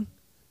good thing?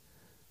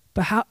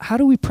 But how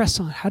do we press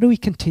on? How do we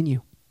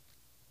continue?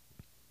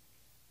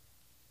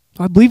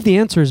 I believe the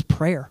answer is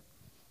prayer.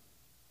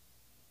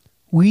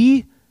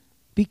 We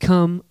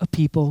become a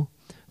people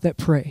that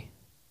pray.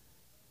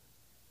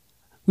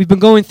 We've been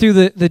going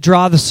through the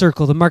Draw the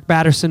Circle, the Mark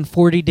Batterson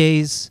 40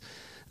 days,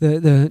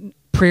 the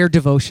prayer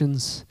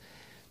devotions.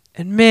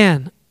 And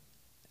man,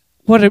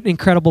 what an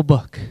incredible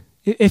book.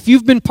 If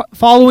you've been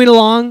following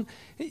along,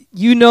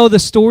 you know the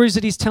stories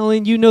that he's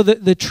telling, you know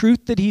the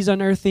truth that he's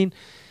unearthing.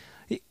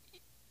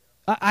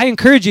 I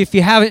encourage you, if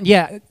you haven't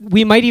yet,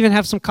 we might even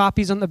have some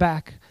copies on the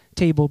back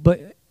table,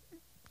 but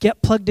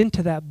get plugged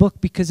into that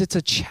book because it's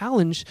a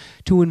challenge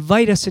to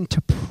invite us into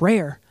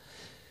prayer.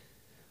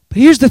 But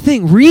here's the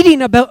thing,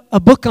 reading about a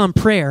book on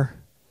prayer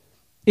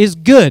is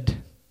good,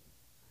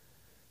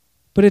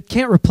 but it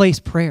can't replace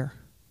prayer.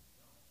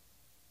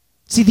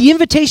 See, the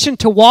invitation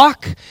to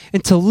walk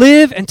and to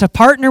live and to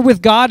partner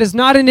with God is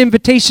not an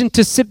invitation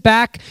to sit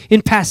back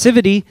in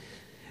passivity.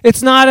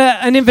 It's not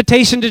an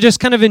invitation to just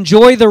kind of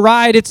enjoy the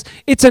ride.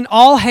 It's an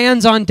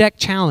all-hands-on-deck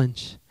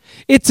challenge.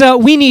 It's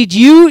we need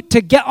you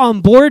to get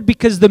on board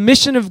because the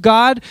mission of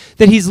God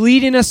that he's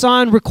leading us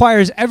on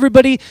requires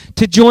everybody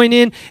to join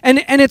in. And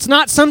it's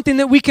not something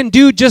that we can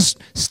do just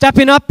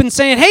stepping up and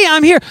saying, hey,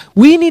 I'm here.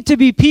 We need to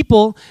be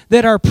people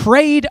that are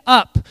prayed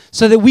up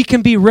so that we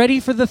can be ready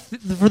for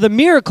the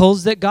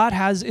miracles that God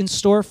has in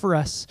store for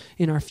us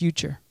in our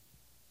future.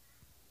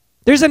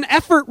 There's an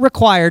effort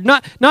required,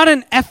 not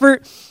an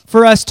effort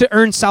for us to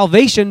earn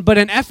salvation, but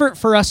an effort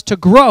for us to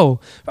grow,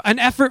 an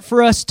effort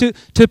for us to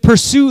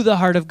pursue the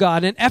heart of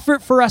God, an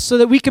effort for us so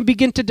that we can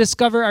begin to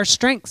discover our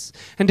strengths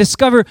and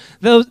discover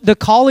the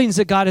callings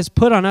that God has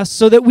put on us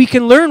so that we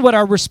can learn what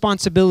our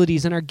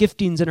responsibilities and our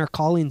giftings and our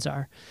callings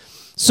are,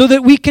 so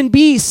that we can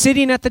be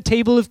sitting at the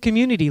table of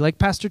community like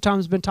Pastor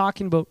Tom's been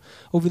talking about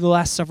over the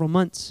last several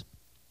months,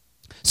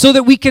 so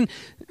that we can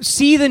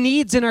see the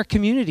needs in our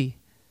community,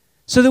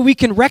 so that we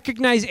can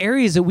recognize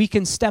areas that we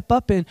can step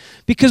up in.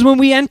 Because when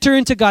we enter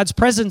into God's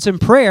presence in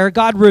prayer,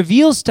 God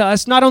reveals to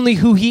us not only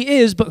who he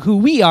is, but who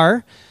we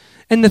are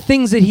and the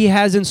things that he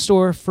has in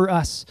store for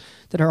us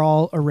that are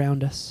all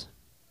around us.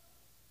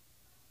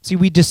 See,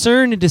 we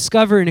discern and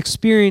discover and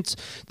experience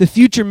the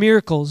future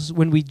miracles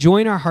when we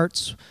join our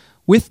hearts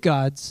with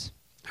God's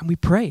and we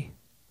pray.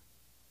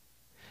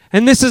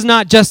 And this is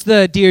not just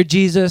the, dear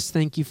Jesus,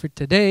 thank you for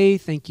today,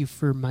 thank you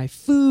for my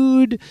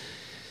food,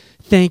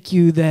 thank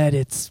you that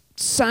it's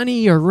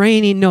sunny or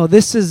rainy. No,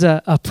 this is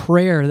a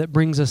prayer that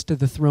brings us to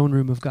the throne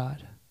room of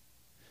God.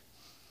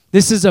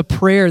 This is a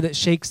prayer that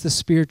shakes the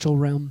spiritual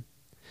realm.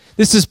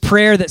 This is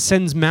prayer that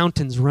sends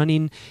mountains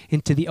running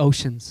into the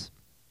oceans.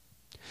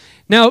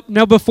 Now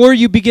before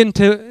you begin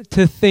to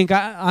think,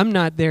 I'm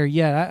not there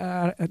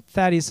yet.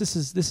 Thaddeus,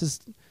 this is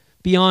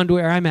beyond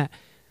where I'm at.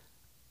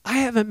 I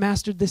haven't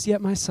mastered this yet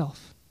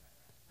myself.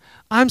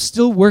 I'm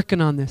still working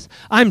on this.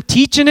 I'm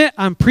teaching it,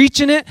 I'm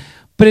preaching it,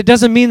 but it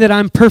doesn't mean that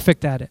I'm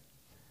perfect at it.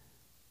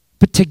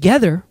 But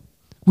together,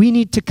 we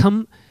need to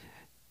come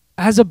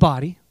as a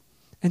body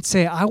and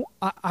say,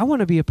 I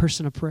want to be a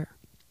person of prayer.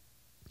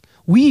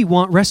 We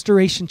want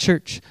Restoration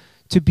Church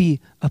to be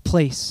a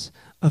place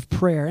of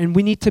prayer. And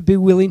we need to be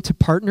willing to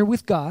partner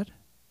with God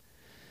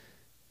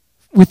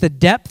with a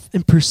depth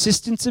and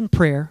persistence in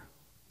prayer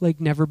like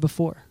never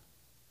before.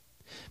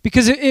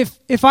 Because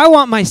if I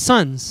want my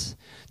sons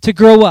to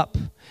grow up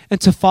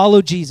and to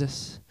follow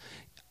Jesus,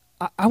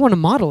 I want to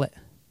model it.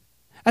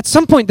 At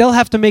some point, they'll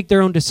have to make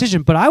their own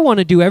decision, but I want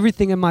to do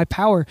everything in my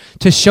power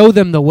to show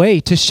them the way,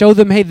 to show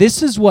them, hey,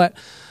 this is what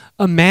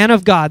a man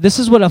of God, this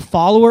is what a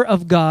follower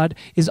of God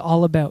is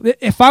all about.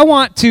 If I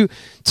want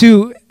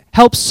to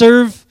help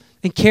serve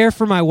and care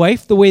for my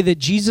wife the way that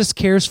Jesus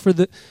cares for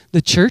the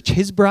church,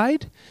 his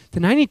bride,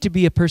 then I need to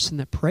be a person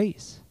that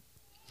prays.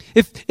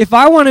 If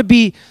I want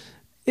the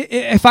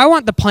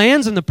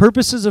plans and the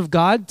purposes of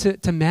God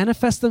to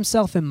manifest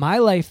themselves in my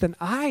life, then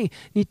I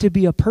need to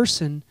be a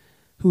person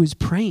who is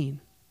praying.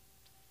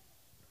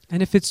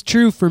 And if it's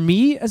true for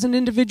me as an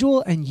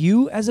individual and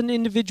you as an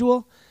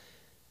individual,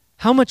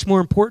 how much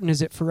more important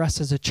is it for us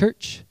as a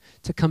church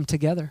to come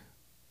together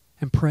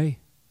and pray?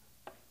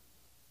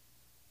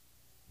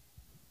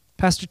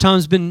 Pastor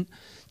Tom's been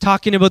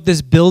talking about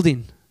this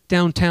building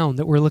downtown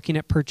that we're looking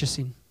at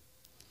purchasing.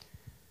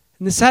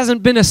 And this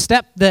hasn't been a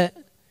step that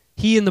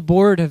he and the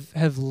board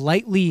have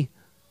lightly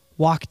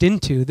walked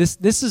into.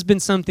 This has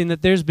been something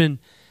that there's been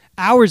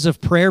hours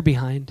of prayer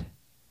behind.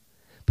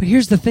 But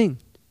here's the thing.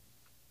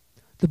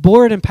 The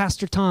board and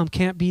Pastor Tom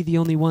can't be the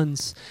only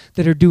ones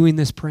that are doing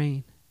this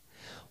praying.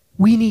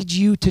 We need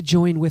you to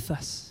join with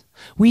us.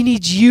 We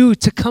need you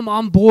to come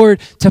on board,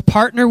 to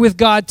partner with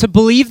God, to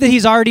believe that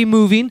he's already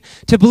moving,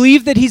 to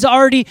believe that he's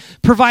already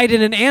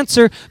provided an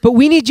answer, but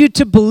we need you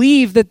to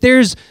believe that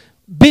there's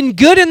been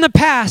good in the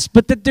past,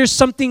 but that there's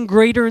something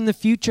greater in the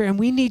future, and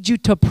we need you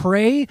to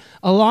pray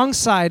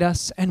alongside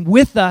us and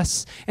with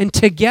us and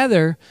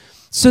together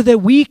so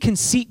that we can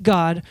seek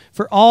God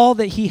for all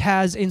that he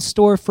has in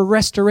store for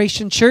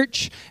Restoration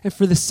Church and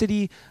for the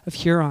city of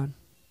Huron.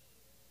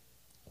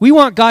 We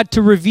want God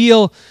to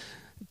reveal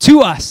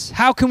to us,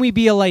 how can we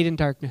be a light in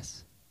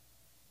darkness?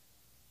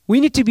 We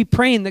need to be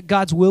praying that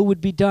God's will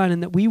would be done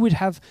and that we would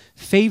have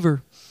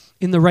favor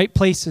in the right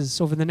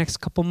places over the next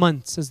couple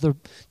months as the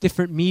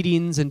different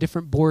meetings and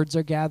different boards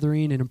are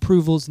gathering and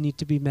approvals need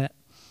to be met.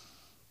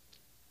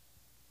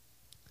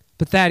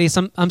 But Thaddeus,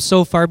 I'm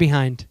so far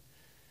behind.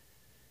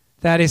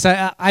 Thaddeus,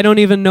 I don't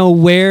even know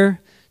where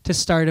to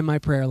start in my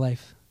prayer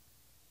life.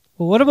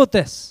 Well, what about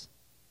this?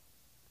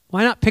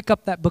 Why not pick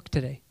up that book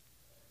today?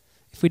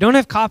 If we don't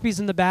have copies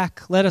in the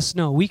back, let us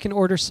know. We can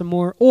order some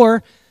more.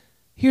 Or,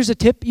 here's a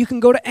tip, you can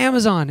go to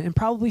Amazon and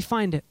probably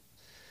find it.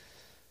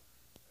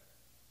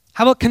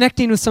 How about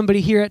connecting with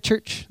somebody here at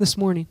church this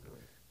morning?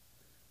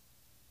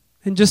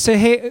 And just say,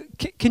 hey,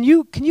 can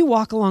you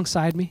walk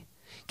alongside me?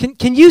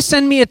 Can you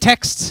send me a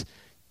text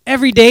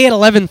every day at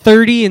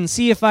 11:30 and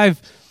see if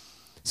I've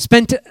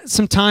spent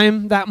some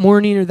time that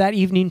morning or that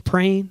evening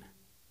praying?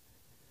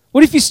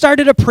 What if you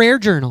started a prayer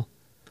journal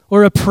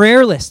or a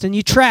prayer list and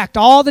you tracked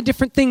all the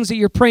different things that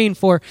you're praying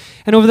for,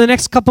 and over the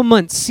next couple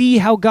months, see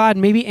how God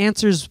maybe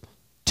answers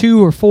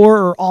 2 or 4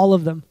 or all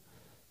of them?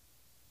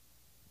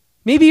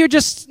 Maybe you're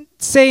just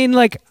saying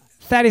like,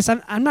 Thaddeus,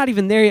 I'm not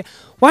even there yet.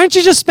 Why don't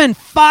you just spend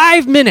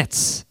 5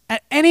 minutes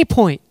at any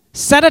point,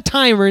 set a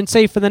timer and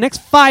say, for the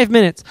next 5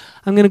 minutes,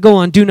 I'm going to go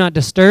on Do Not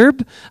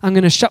Disturb. I'm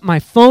going to shut my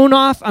phone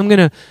off. I'm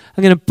going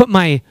to put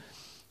my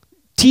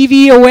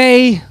TV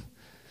away.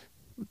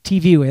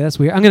 That's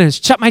weird. I'm going to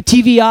shut my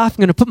TV off. I'm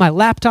going to put my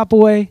laptop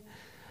away.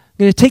 I'm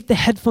going to take the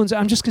headphones out.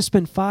 I'm just going to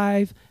spend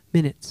 5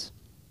 minutes.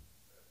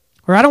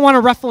 Or I don't want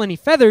to ruffle any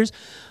feathers,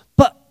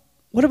 but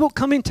what about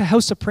coming to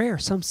House of Prayer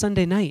some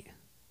Sunday night?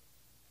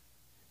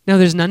 Now,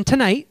 there's none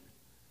tonight,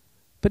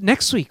 but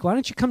next week, why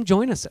don't you come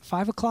join us at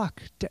 5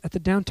 o'clock at the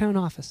downtown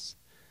office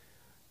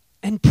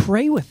and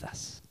pray with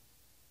us?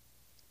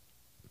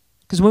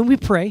 Because when we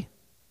pray,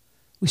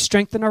 we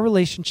strengthen our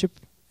relationship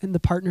and the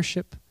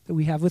partnership that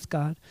we have with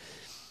God.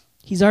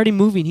 He's already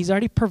moving. He's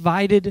already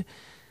provided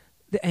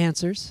the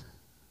answers,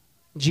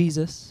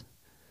 Jesus.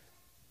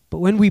 But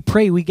when we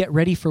pray, we get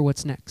ready for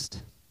what's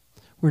next.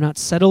 We're not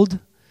settled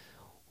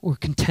or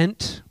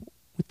content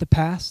with the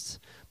past,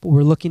 but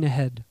we're looking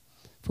ahead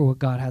for what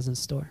God has in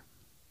store.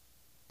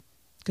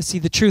 Because see,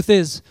 the truth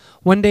is,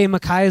 one day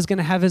Micaiah is going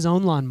to have his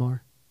own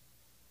lawnmower.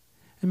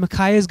 And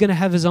Micaiah is going to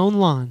have his own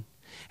lawn.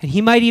 And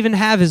he might even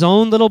have his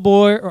own little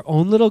boy or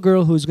own little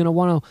girl who's going to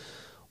want to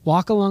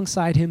walk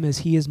alongside him as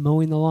he is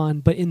mowing the lawn.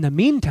 But in the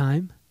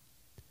meantime,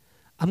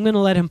 I'm going to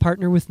let him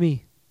partner with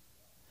me.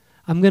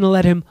 I'm going to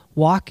let him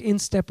walk in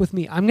step with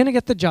me. I'm going to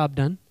get the job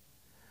done.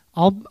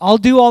 I'll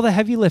do all the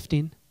heavy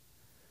lifting.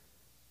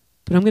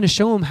 But I'm going to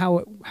show him how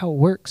it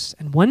works.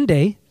 And one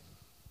day,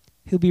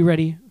 he'll be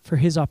ready for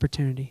his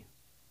opportunity.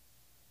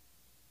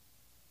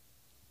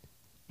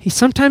 He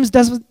sometimes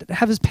doesn't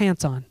have his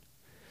pants on.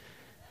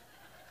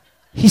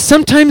 He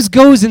sometimes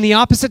goes in the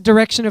opposite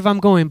direction of I'm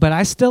going, but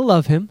I still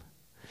love him,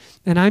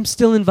 and I'm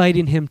still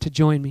inviting him to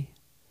join me.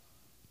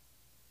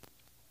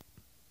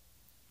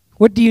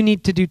 What do you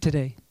need to do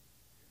today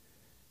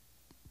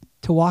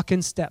to walk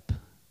in step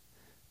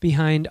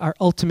behind our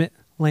ultimate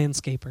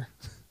landscaper?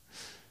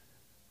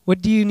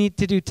 What do you need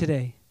to do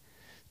today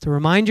to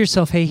remind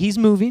yourself, hey, he's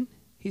moving.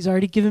 He's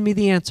already given me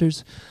the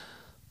answers,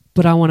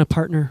 but I want to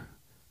partner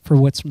for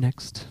what's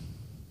next.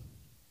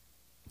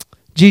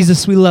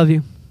 Jesus, we love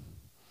you.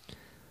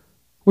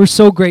 We're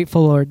so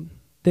grateful, Lord,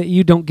 that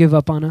you don't give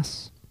up on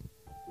us.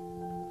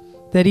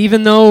 That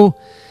even though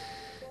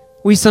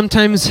we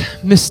sometimes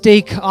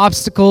mistake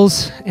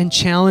obstacles and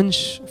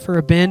challenge for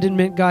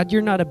abandonment, God,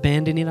 you're not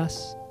abandoning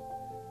us.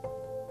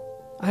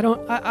 I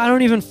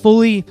don't even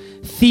fully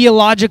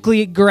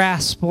theologically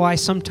grasp why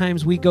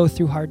sometimes we go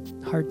through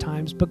hard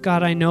times. But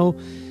God, I know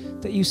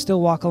that you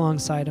still walk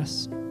alongside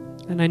us.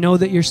 And I know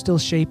that you're still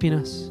shaping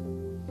us.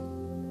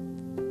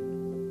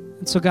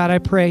 And so God, I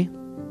pray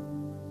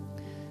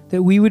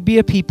that we would be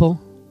a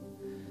people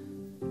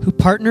who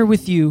partner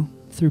with you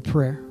through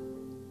prayer.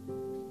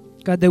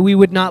 God, that we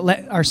would not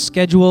let our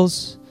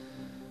schedules,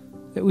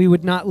 that we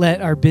would not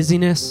let our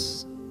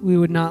busyness, we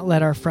would not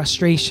let our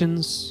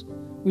frustrations,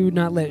 we would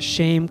not let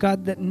shame,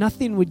 God, that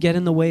nothing would get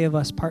in the way of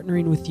us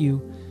partnering with you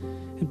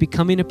and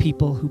becoming a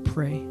people who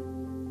pray.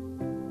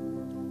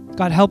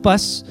 God, help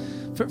us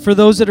For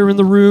those that are in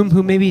the room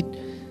who maybe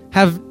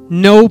have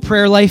no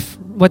prayer life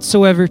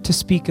whatsoever to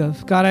speak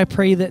of, God, I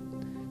pray that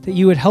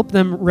you would help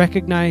them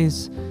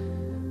recognize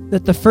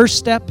that the first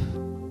step,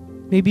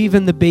 maybe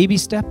even the baby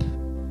step,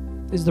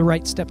 is the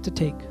right step to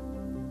take.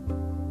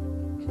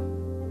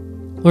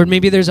 Lord,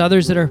 maybe there's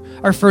others that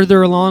are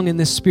further along in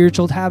this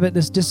spiritual habit,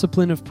 this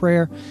discipline of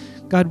prayer.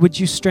 God, would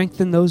you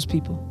strengthen those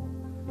people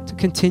to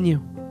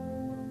continue,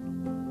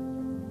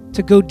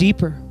 to go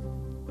deeper?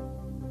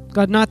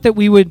 God, not that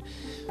we would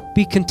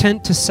be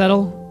content to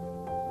settle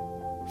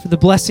for the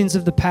blessings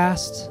of the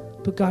past,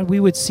 but God, we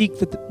would seek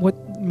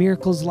what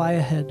miracles lie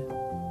ahead.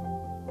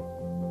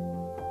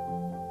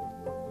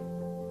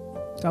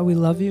 God, we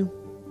love you.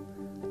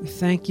 We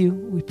thank you.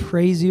 We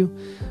praise you.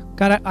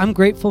 God, I'm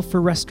grateful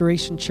for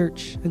Restoration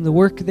Church and the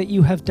work that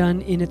you have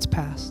done in its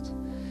past.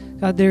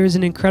 God, there is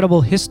an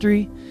incredible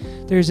history.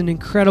 There's an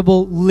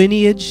incredible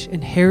lineage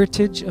and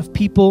heritage of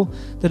people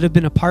that have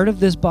been a part of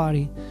this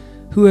body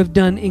who have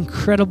done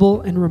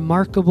incredible and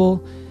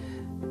remarkable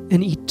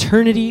and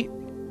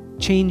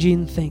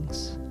eternity-changing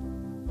things.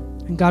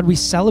 And God, we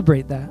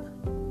celebrate that.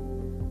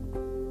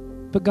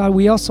 But God,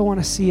 we also want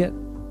to see it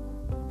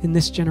in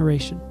this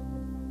generation.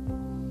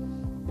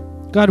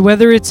 God,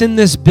 whether it's in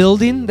this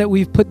building that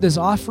we've put this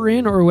offer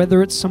in or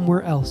whether it's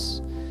somewhere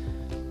else,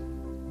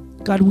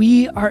 God,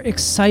 we are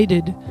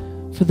excited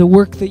for the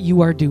work that you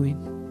are doing.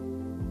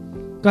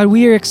 God,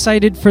 we are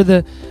excited for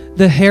the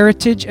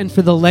heritage and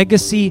for the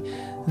legacy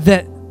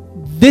that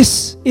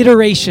this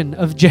iteration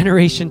of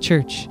Generation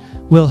Church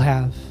will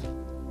have.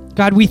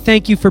 God, we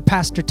thank you for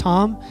Pastor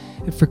Tom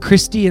and for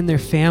Christy and their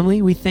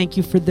family. We thank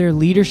you for their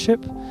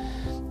leadership.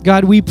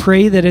 God, we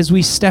pray that as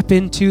we step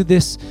into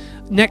this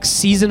next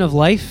season of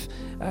life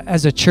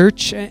as a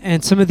church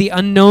and some of the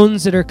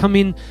unknowns that are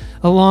coming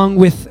along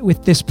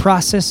with this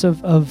process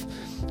of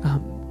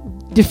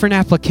different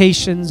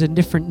applications and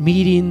different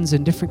meetings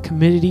and different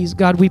committees,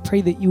 God, we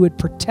pray that you would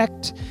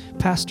protect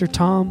Pastor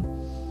Tom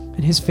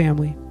and his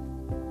family.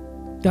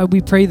 God,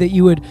 we pray that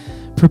you would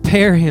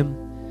prepare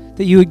him,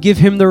 that you would give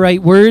him the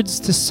right words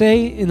to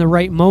say in the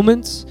right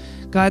moments.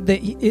 God,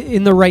 that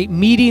in the right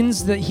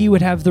meetings, that he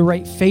would have the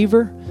right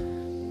favor.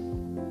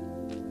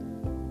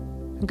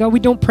 And God, we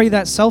don't pray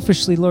that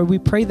selfishly, Lord. We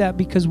pray that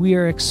because we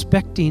are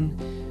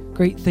expecting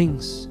great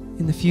things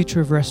in the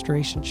future of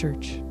Restoration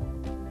Church.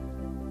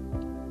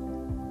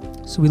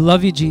 So we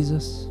love you,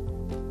 Jesus.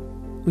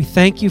 We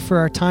thank you for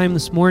our time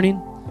this morning.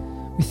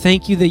 We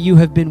thank you that you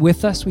have been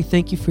with us. We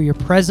thank you for your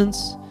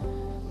presence.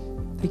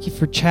 Thank you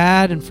for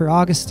Chad and for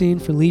Augustine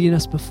for leading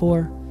us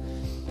before.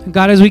 And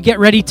God, as we get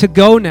ready to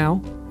go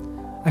now,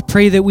 I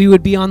pray that we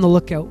would be on the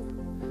lookout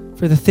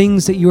for the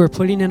things that you are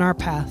putting in our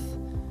path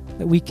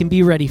that we can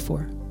be ready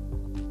for.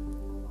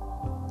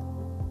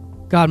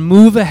 God,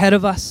 move ahead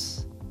of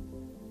us.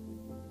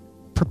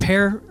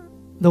 Prepare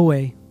the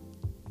way.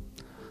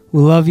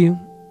 We love you.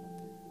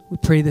 We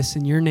pray this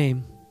in your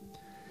name.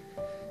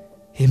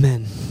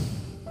 Amen.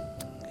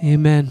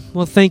 Amen.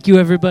 Well, thank you,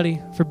 everybody,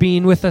 for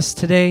being with us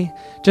today.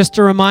 Just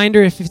a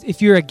reminder,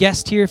 if you're a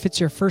guest here, if it's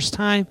your first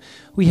time,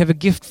 we have a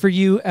gift for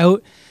you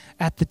out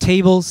at the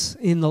tables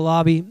in the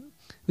lobby.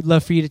 We'd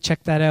love for you to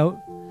check that out.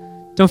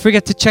 Don't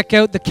forget to check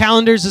out the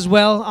calendars as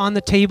well on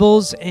the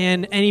tables,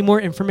 and any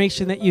more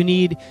information that you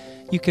need,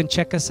 you can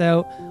check us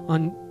out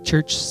on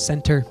Church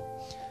Center.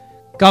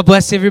 God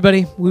bless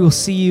everybody. We will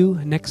see you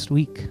next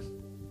week.